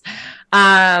class.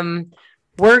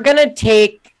 We're going to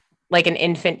take like an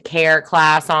infant care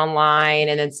class online,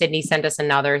 and then Sydney sent us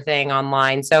another thing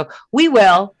online. So we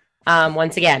will,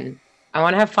 once again, I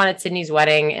want to have fun at Sydney's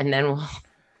wedding, and then we'll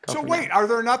go. So wait, are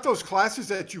there not those classes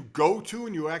that you go to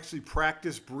and you actually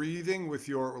practice breathing with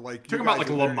your talking about like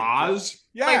Lamaze?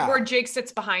 Yeah. Like where Jake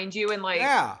sits behind you and like.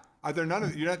 Yeah. Are there none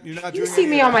of you're not doing You see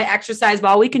me on my exercise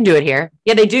ball. We can do it here.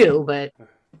 Yeah, they do, but.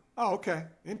 Oh, okay.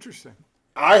 Interesting.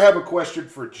 I have a question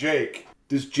for Jake.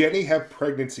 Does Jenny have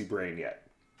pregnancy brain yet?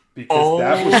 Because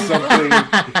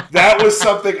that was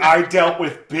something I dealt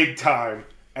with big time,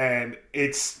 and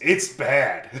it's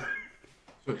bad.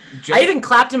 I even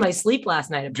clapped in my sleep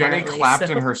last night. Jenny clapped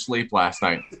in her sleep last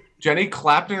night. Jenny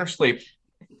clapped in her sleep.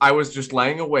 I was just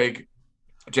laying awake.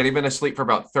 Jenny been asleep for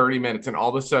about 30 minutes, and all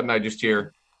of a sudden I just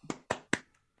hear,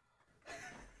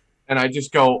 and I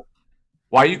just go,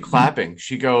 "Why are you clapping?"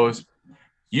 She goes,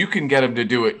 "You can get him to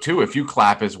do it too if you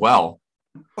clap as well."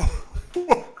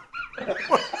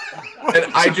 And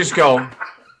I just go,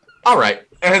 "All right."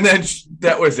 And then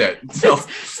that was it. So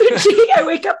I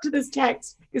wake up to this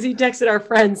text because he texted our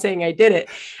friend saying I did it.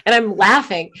 And I'm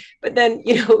laughing. But then,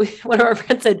 one of our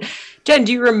friends said, "Jen,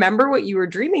 do you remember what you were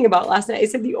dreaming about last night?" I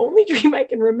said, "The only dream I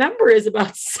can remember is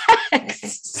about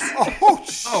sex."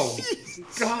 Oh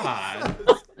God.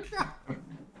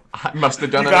 I must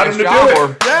have done a nice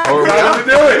job. Or got him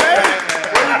to do it.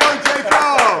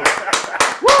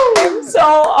 So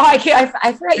I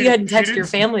forgot you hadn't texted your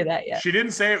family that yet. She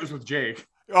didn't say it was with Jake.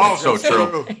 Oh, so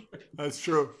true. That's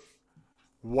true.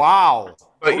 Wow.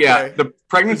 But yeah, the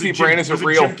pregnancy brain is a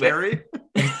real thing.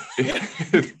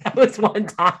 That was one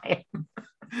time.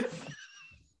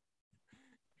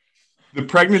 The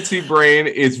pregnancy brain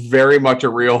is very much a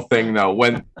real thing, though.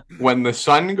 When the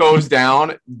sun goes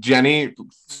down, Jenny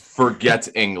forgets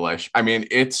English. I mean,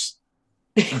 it's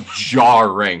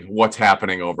jarring what's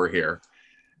happening over here.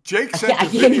 Jake sent I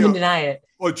can't even deny it.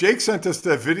 Well, Jake sent us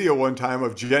that video one time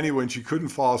of Jenny when she couldn't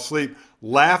fall asleep,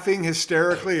 laughing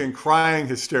hysterically and crying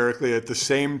hysterically at the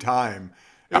same time.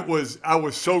 I was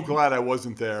so glad I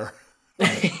wasn't there.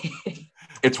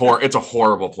 It's a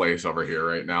horrible place over here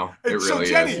right now. It really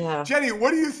Jenny, is. Yeah. Jenny, what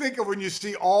do you think of when you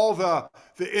see all the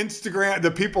Instagram,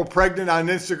 the people pregnant on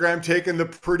Instagram taking the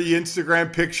pretty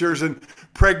Instagram pictures, and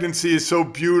pregnancy is so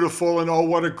beautiful and oh,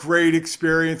 what a great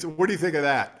experience. What do you think of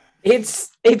that? It's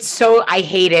so, I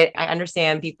hate it. I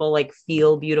understand people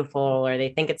feel beautiful or they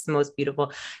think it's the most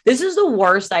beautiful. This is the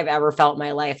worst I've ever felt in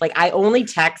my life. I only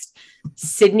text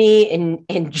Sydney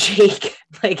and Jake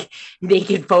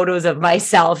naked photos of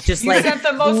myself. Just you sent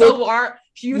the most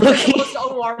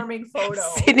alarming photo.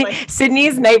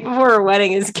 Sydney's night before her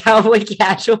wedding is cowboy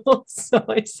casual. So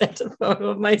I sent a photo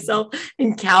of myself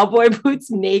in cowboy boots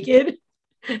naked.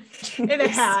 In a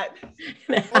hat.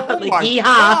 Oh my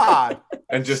God.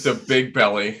 And just a big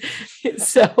belly.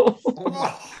 So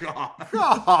oh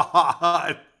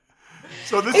God.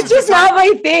 So it's just not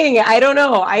my thing. I don't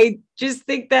know. I just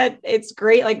think that it's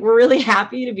great. We're really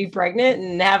happy to be pregnant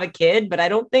and have a kid, but I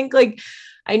don't think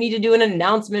I need to do an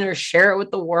announcement or share it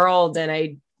with the world. And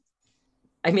I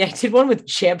did one with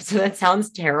Chip, so that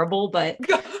sounds terrible, but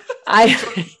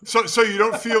So you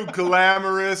don't feel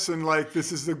glamorous and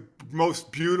this is the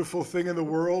most beautiful thing in the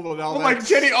world?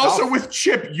 Jenny, also with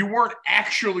Chip, you weren't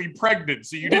actually pregnant,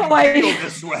 so you didn't feel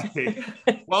this way.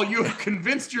 Well, you have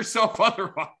convinced yourself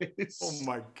otherwise. Oh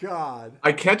my God.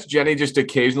 I catch Jenny just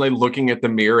occasionally looking at the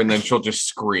mirror and then she'll just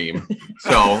scream.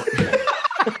 So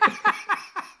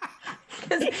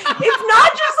it's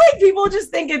not just people just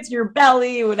think it's your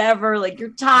belly, whatever, you're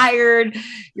tired,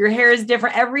 your hair is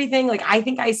different, everything. I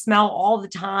think I smell all the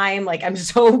time. I'm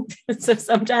so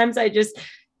sometimes I just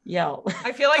yell.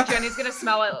 I feel like Jenny's gonna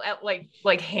smell it at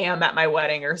like ham at my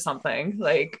wedding or something.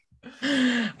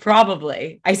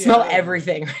 Probably. I smell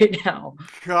everything right now.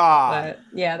 God. But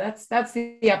yeah, that's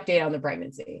the update on the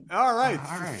pregnancy. All right.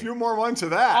 A few more months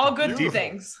of that. All good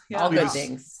things. Yeah. All good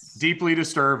things. Deeply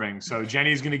disturbing. So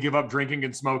Jenny's going to give up drinking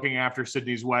and smoking after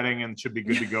Sydney's wedding and should be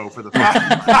good to go for the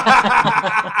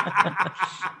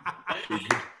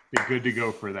be good to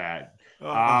go for that.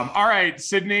 All right,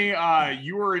 Sydney,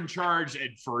 you are in charge.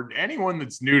 For anyone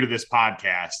that's new to this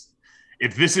podcast,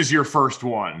 if this is your first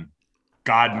one,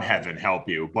 God in heaven help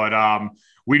you. But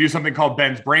we do something called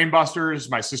Ben's Brainbusters.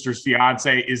 My sister's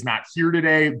fiance is not here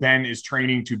today. Ben is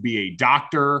training to be a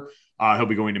doctor. He'll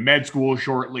be going to med school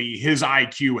shortly. His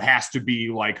IQ has to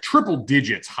be triple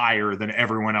digits higher than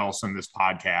everyone else in this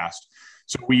podcast.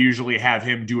 So we usually have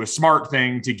him do a smart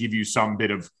thing to give you some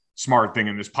bit of smart thing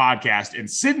in this podcast. And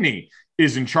Sydney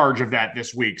is in charge of that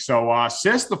this week. So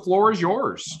sis, the floor is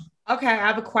yours. Okay, I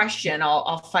have a question.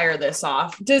 I'll fire this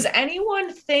off. Does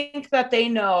anyone think that they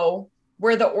know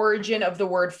where the origin of the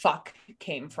word fuck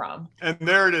came from? And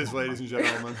there it is, ladies and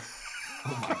gentlemen.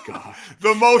 Oh my God.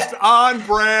 The most on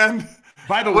brand.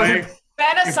 By the way,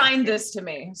 Ben assigned this to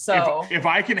me. So if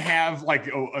I can have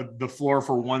the floor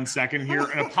for 1 second here,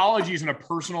 an apology is a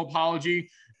personal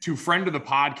apology to friend of the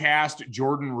podcast,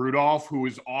 Jordan Rudolph, who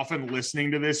is often listening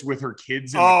to this with her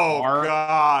kids in the car.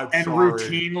 God, and sorry.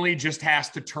 Routinely just has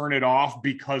to turn it off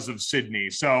because of Sydney.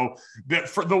 So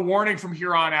for the warning from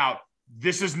here on out,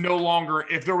 this is no longer,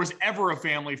 if there was ever a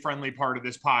family-friendly part of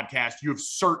this podcast, you have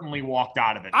certainly walked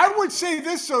out of it. I would say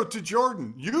this, though, to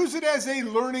Jordan. Use it as a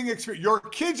learning experience. Your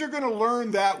kids are going to learn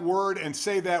that word and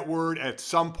say that word at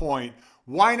some point.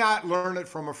 Why not learn it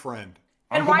from a friend?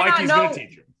 And Uncle Mikey's going to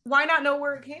teach you. Why not know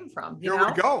where it came from? Here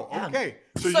we go. Yeah. Okay.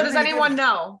 So does anyone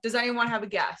know? Does anyone have a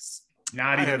guess?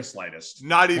 Not even the slightest.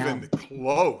 Not even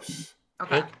close.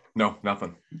 Okay. No,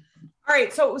 nothing. All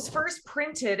right, so it was first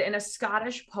printed in a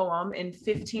Scottish poem in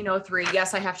 1503.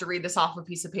 Yes, I have to read this off a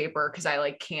piece of paper because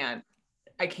I can't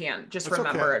just That's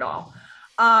remember okay. it all.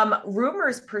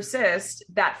 Rumors persist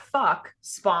that fuck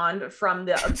spawned from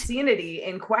the obscenity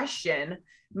in question,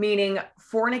 meaning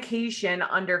fornication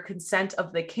under consent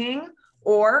of the king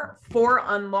or for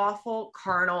unlawful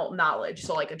carnal knowledge.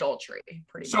 So like adultery,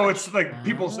 pretty much. So it's like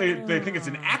people say they think it's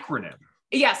an acronym.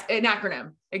 Yes, an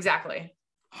acronym. Exactly.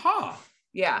 Huh.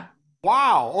 Yeah.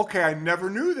 Wow. Okay, I never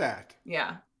knew that.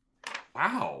 Yeah.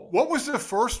 Wow. What was the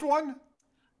first one?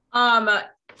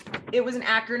 It was an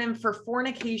acronym for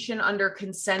fornication under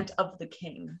consent of the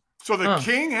king. So the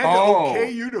king had to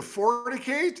okay you to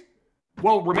fornicate?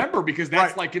 Well, remember, because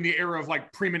that's like in the era of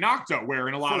like prima nocta, where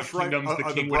in a lot First of kingdoms right, the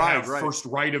the king would bride, have right. first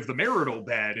right of the marital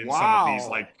bed in some Wow. of these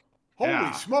like.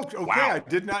 Holy smokes. Okay, Wow. I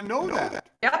did not know that.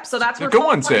 Yep. So that's where good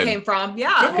one, fuck Sid. came from.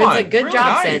 Yeah. Good Really job,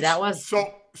 nice. Sid. That was.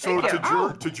 So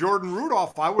to Jordan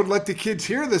Rudolph, I would let the kids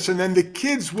hear this, and then the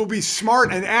kids will be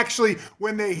smart. And actually,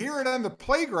 when they hear it on the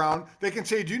playground, they can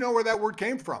say, "Do you know where that word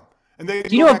came from?" And they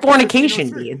Do you know what fornication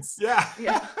means? Yeah.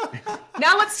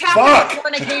 Now let's tap into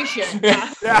fornication.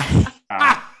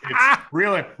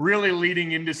 It's really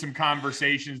leading into some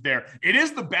conversations there. It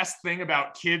is the best thing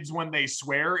about kids when they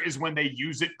swear is when they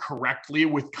use it correctly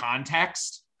with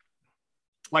context.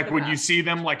 Like when you see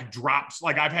them like drops,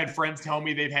 like I've had friends tell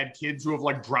me they've had kids who have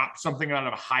like dropped something out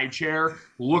of a high chair,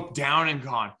 looked down and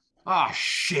gone, ah,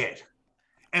 shit.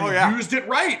 And used it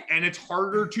right. And it's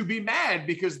harder to be mad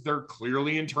because they're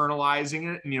clearly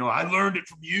internalizing it. And, I learned it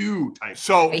from you type.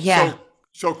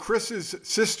 So Chris's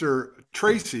sister,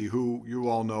 Tracy, who you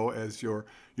all know as your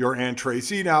Aunt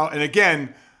Tracy now, and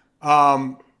again,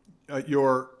 Ken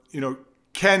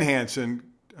Hansen,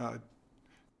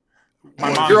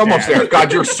 you're almost there.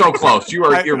 God, you're so close. You're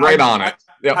right on it.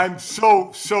 Yep. I'm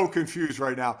so confused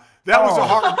right now. That was a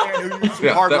hard man who used some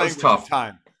hard language at the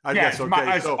time. I guess.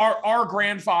 Okay. Our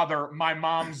grandfather, my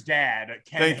mom's dad,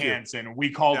 Ken Hansen,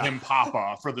 we called him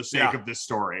Papa for the sake of this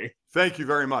story. Thank you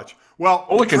very much. Well,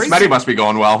 Oleg and Smetty must be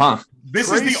going well, huh?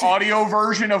 This is the audio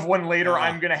version of when later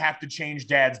I'm going to have to change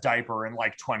Dad's diaper in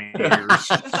like 20 years.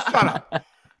 Shut up.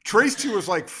 Tracy was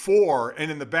like 4,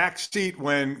 and in the back seat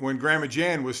when Grandma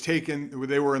Jan was taken,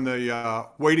 they were in the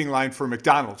waiting line for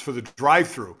McDonald's for the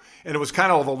drive-thru, and it was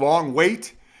kind of a long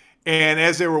wait. And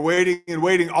as they were waiting and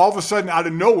waiting, all of a sudden, out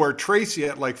of nowhere, Tracy,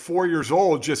 at like 4 years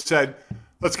old, just said,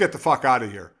 "Let's get the fuck out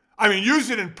of here." I mean,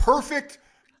 used it in perfect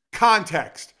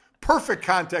context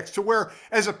to where,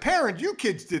 as a parent, you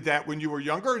kids did that when you were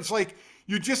younger. It's like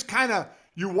you just kind of,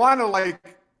 you want to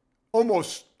like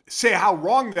almost say how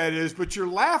wrong that is, but you're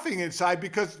laughing inside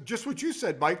because just what you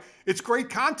said, Mike, it's great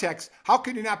context. How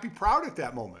can you not be proud at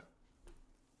that moment?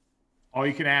 All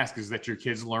you can ask is that your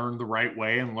kids learn the right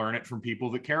way and learn it from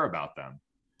people that care about them.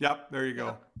 Yep, there you go.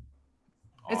 Awesome.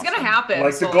 It's going to happen.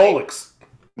 Like the Golics.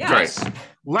 Yes.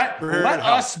 Right. Let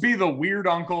us be the weird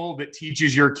uncle that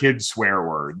teaches your kids swear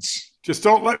words. Just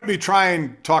don't let me try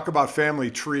and talk about family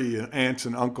tree and aunts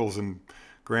and uncles and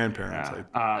grandparents.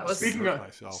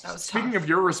 Speaking of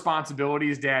your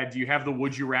responsibilities, Dad, do you have the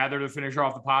would you rather to finish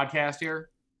off the podcast here?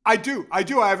 I do.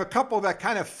 I have a couple that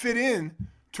kind of fit in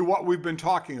to what we've been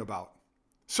talking about.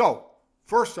 So,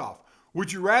 first off, would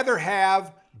you rather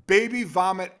have baby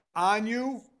vomit on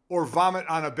you or vomit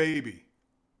on a baby?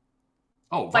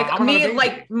 Oh,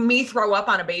 like me throw up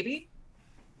on a baby?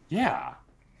 Yeah.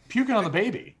 Puking on the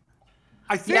baby.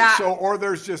 I think so. Or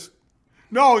there's just,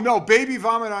 no, baby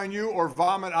vomit on you or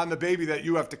vomit on the baby that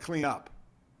you have to clean up.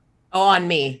 Oh, on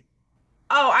me.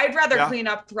 Oh, I'd rather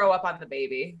throw up on the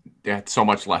baby. Yeah, it's so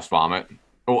much less vomit.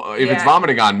 Well, if it's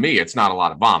vomiting on me, it's not a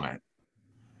lot of vomit.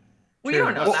 Well, you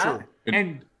don't know that.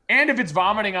 And if it's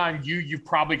vomiting on you, you've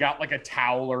probably got like a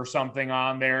towel or something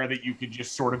on there that you could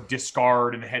just sort of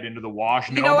discard and head into the wash.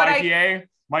 You know what,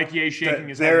 Mikey A shaking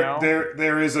his head no.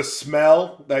 There is a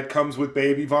smell that comes with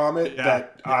baby vomit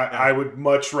that I would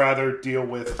much rather deal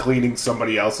with cleaning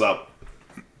somebody else up.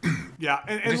 Yeah,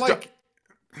 and like...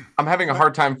 I'm having a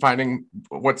hard time finding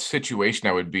what situation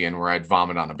I would be in where I'd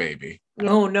vomit on a baby.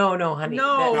 No, honey.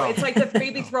 No, it's like the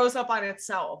baby throws up on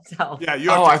itself. Yeah, you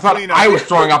have to I thought I was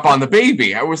throwing up on the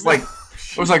baby. I was like,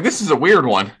 this is a weird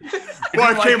one.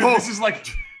 Well, I came home. This is like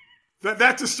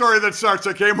That's a story that starts.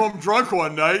 I came home drunk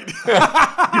one night.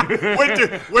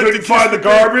 Couldn't find the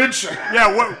garbage.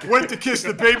 Yeah, went to kiss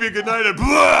the baby goodnight and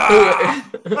blah.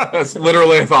 That's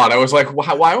literally a thought. I was like,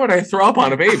 why would I throw up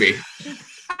on a baby?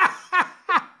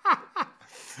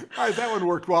 All right, that one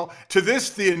worked well. To this,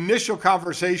 the initial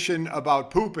conversation about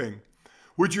pooping.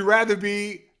 Would you rather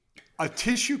be a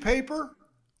tissue paper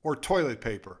or toilet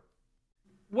paper?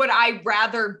 Would I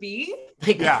rather be?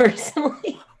 Like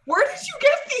personally. Where did you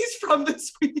get these from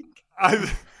this week?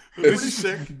 Pretty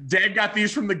sick. Dad got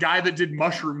these from the guy that did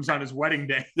mushrooms on his wedding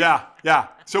day. Yeah.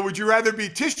 So would you rather be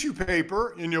tissue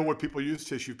paper? You know what people use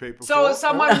tissue paper for? So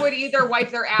someone would either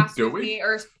wipe their ass with me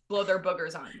or blow their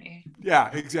boogers on me.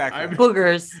 Yeah, exactly.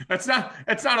 Boogers. That's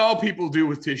not all people do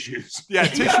with tissues. Yeah,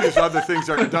 tissues, other things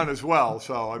are done as well.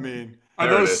 So, I mean. Are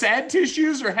those sad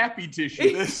tissues or happy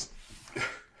tissues?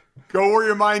 Go where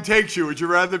your mind takes you. Would you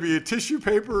rather be a tissue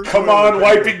paper? Come on,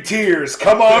 wiping tears.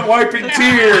 Come on, wiping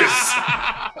tears.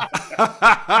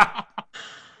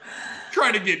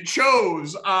 Trying to get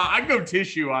chose. I'd go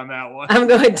tissue on that one. I'm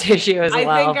going tissue as well.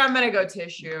 I think I'm going to go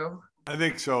tissue. I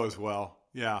think so as well.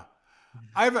 Yeah.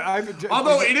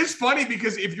 Although it is funny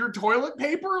because if you're toilet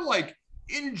paper, like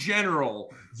in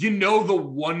general, you know the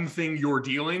one thing you're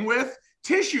dealing with.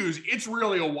 Tissues, it's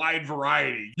really a wide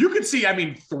variety. You could see,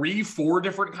 3-4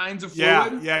 different kinds of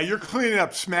fluid. Yeah, you're cleaning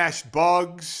up smashed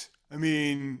bugs.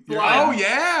 Blood. Oh,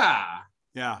 yeah.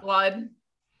 Yeah. Blood.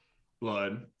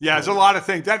 Yeah, there's a lot of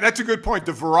things. That's a good point.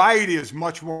 The variety is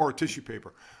much more tissue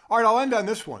paper. All right, I'll end on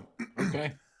this one.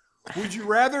 Okay. Would you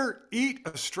rather eat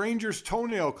a stranger's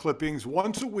toenail clippings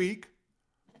once a week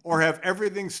or have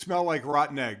everything smell like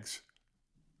rotten eggs?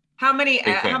 How many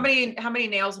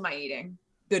nails am I eating?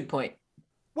 Good point.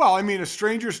 Well, a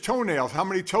stranger's toenails, how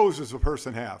many toes does a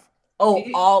person have? Oh,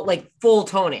 all like full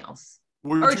toenails.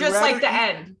 Or just like the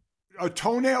end? A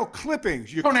toenail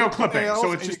clippings. Toenail clippings,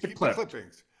 so it's just the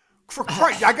clippings. For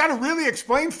Christ, I got to really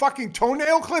explain fucking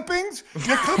toenail clippings?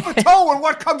 You clip a toe and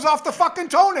what comes off the fucking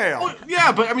toenail? Well,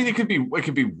 yeah, but it could be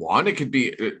one. It could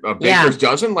be a baker's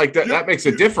dozen. Like that. That makes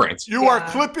a difference. You are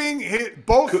clipping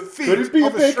both feet. Could it be a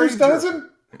baker's dozen?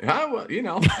 Yeah, well,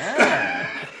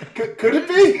 Could it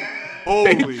be?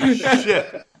 Holy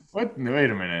shit. What?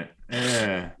 Wait a minute.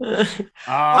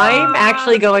 I'm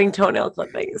actually going toenail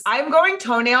clippings. I'm going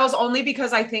toenails only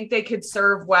because I think they could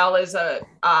serve well as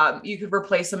you could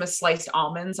replace them as sliced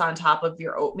almonds on top of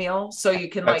your oatmeal. So you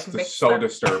can That's mix so them.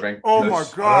 disturbing. Oh my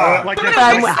God.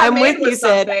 I'm with you,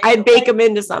 Sid. I'd bake them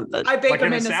into something. I bake like them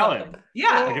in a into salad. something.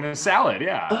 Yeah. Like in a salad,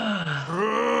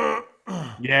 yeah.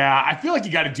 Yeah, I feel like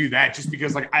you got to do that just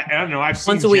because, I don't know. I've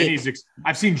seen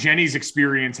Jenny's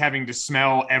experience having to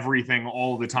smell everything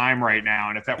all the time right now,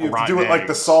 and if that were you have to do it like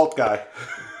the salt guy.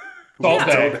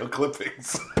 Toenail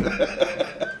clippings.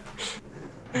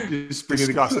 Just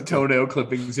bringing the toenail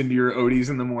clippings into your Oaties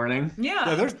in the morning.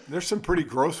 Yeah. There's some pretty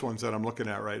gross ones that I'm looking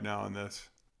at right now in this.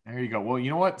 There you go. Well,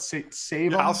 you know what? Save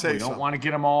them. I'll save We don't some. want to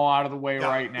get them all out of the way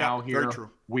right now. Here, very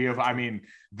true. We have.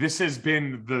 This has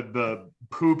been the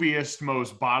poopiest,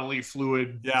 most bodily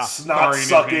fluid. Snot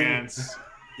sucking.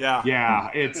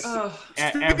 Yeah. It's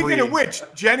Speaking of which,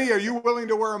 Jenny, are you willing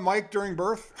to wear a mic during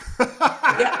birth?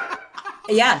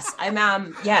 Yes,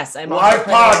 I'm. Yes, I'm. Live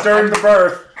pod during the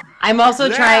birth. I'm also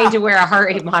trying to wear a heart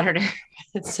rate monitor.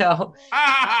 So,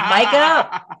 mic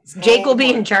up. Jake will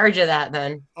be in charge of that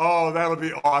then. Oh, that'll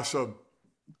be awesome.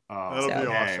 That'll be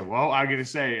awesome. Well, I'm gonna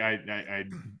say, I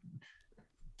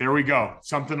there we go.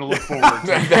 Something to look forward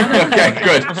to. Okay,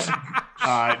 good.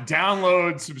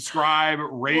 Download, subscribe,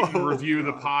 rate, and review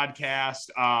the podcast.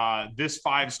 This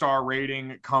 5-star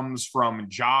rating comes from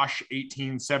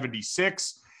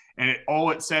Josh1876. And all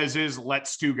it says is, let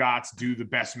Stugatz do the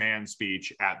best man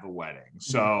speech at the wedding.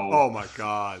 So, oh my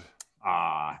God.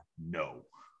 No.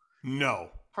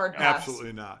 Hard pass.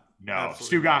 Absolutely not. No.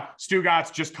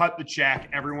 Stugatz, just cut the check.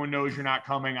 Everyone knows you're not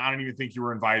coming. I don't even think you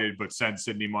were invited, but send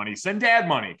Sydney money. Send Dad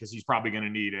money because he's probably going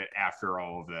to need it after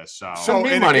all of this. So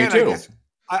and money again, too.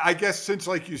 I guess since,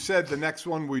 like you said, the next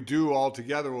one we do all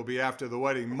together will be after the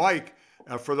wedding. Mike,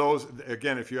 for those,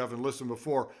 again, if you haven't listened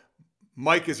before,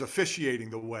 Mike is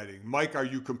officiating the wedding. Mike, are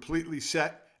you completely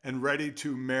set and ready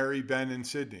to marry Ben and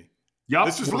Sydney? Yep,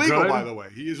 this is legal, by the way.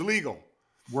 He is legal.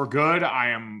 We're good.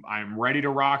 I'm ready to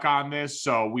rock on this.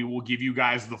 So we will give you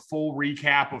guys the full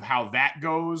recap of how that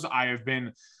goes. I have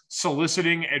been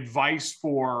soliciting advice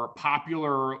for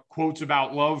popular quotes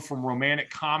about love from romantic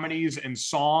comedies and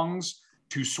songs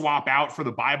to swap out for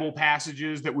the Bible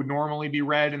passages that would normally be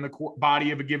read in the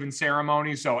body of a given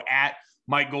ceremony. So at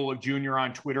Mike Golick Jr.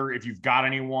 on Twitter, if you've got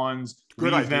any ones,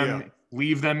 leave them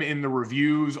Leave them in the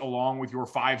reviews along with your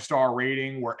 5-star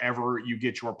rating wherever you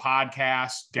get your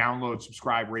podcasts. Download,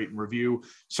 subscribe, rate, and review.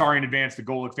 Sorry in advance, the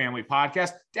Golic Family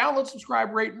Podcast. Download,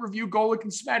 subscribe, rate, and review Golic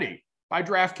and Smetty by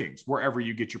DraftKings, wherever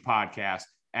you get your podcast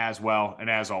as well. And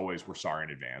as always, we're sorry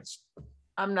in advance.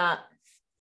 I'm not.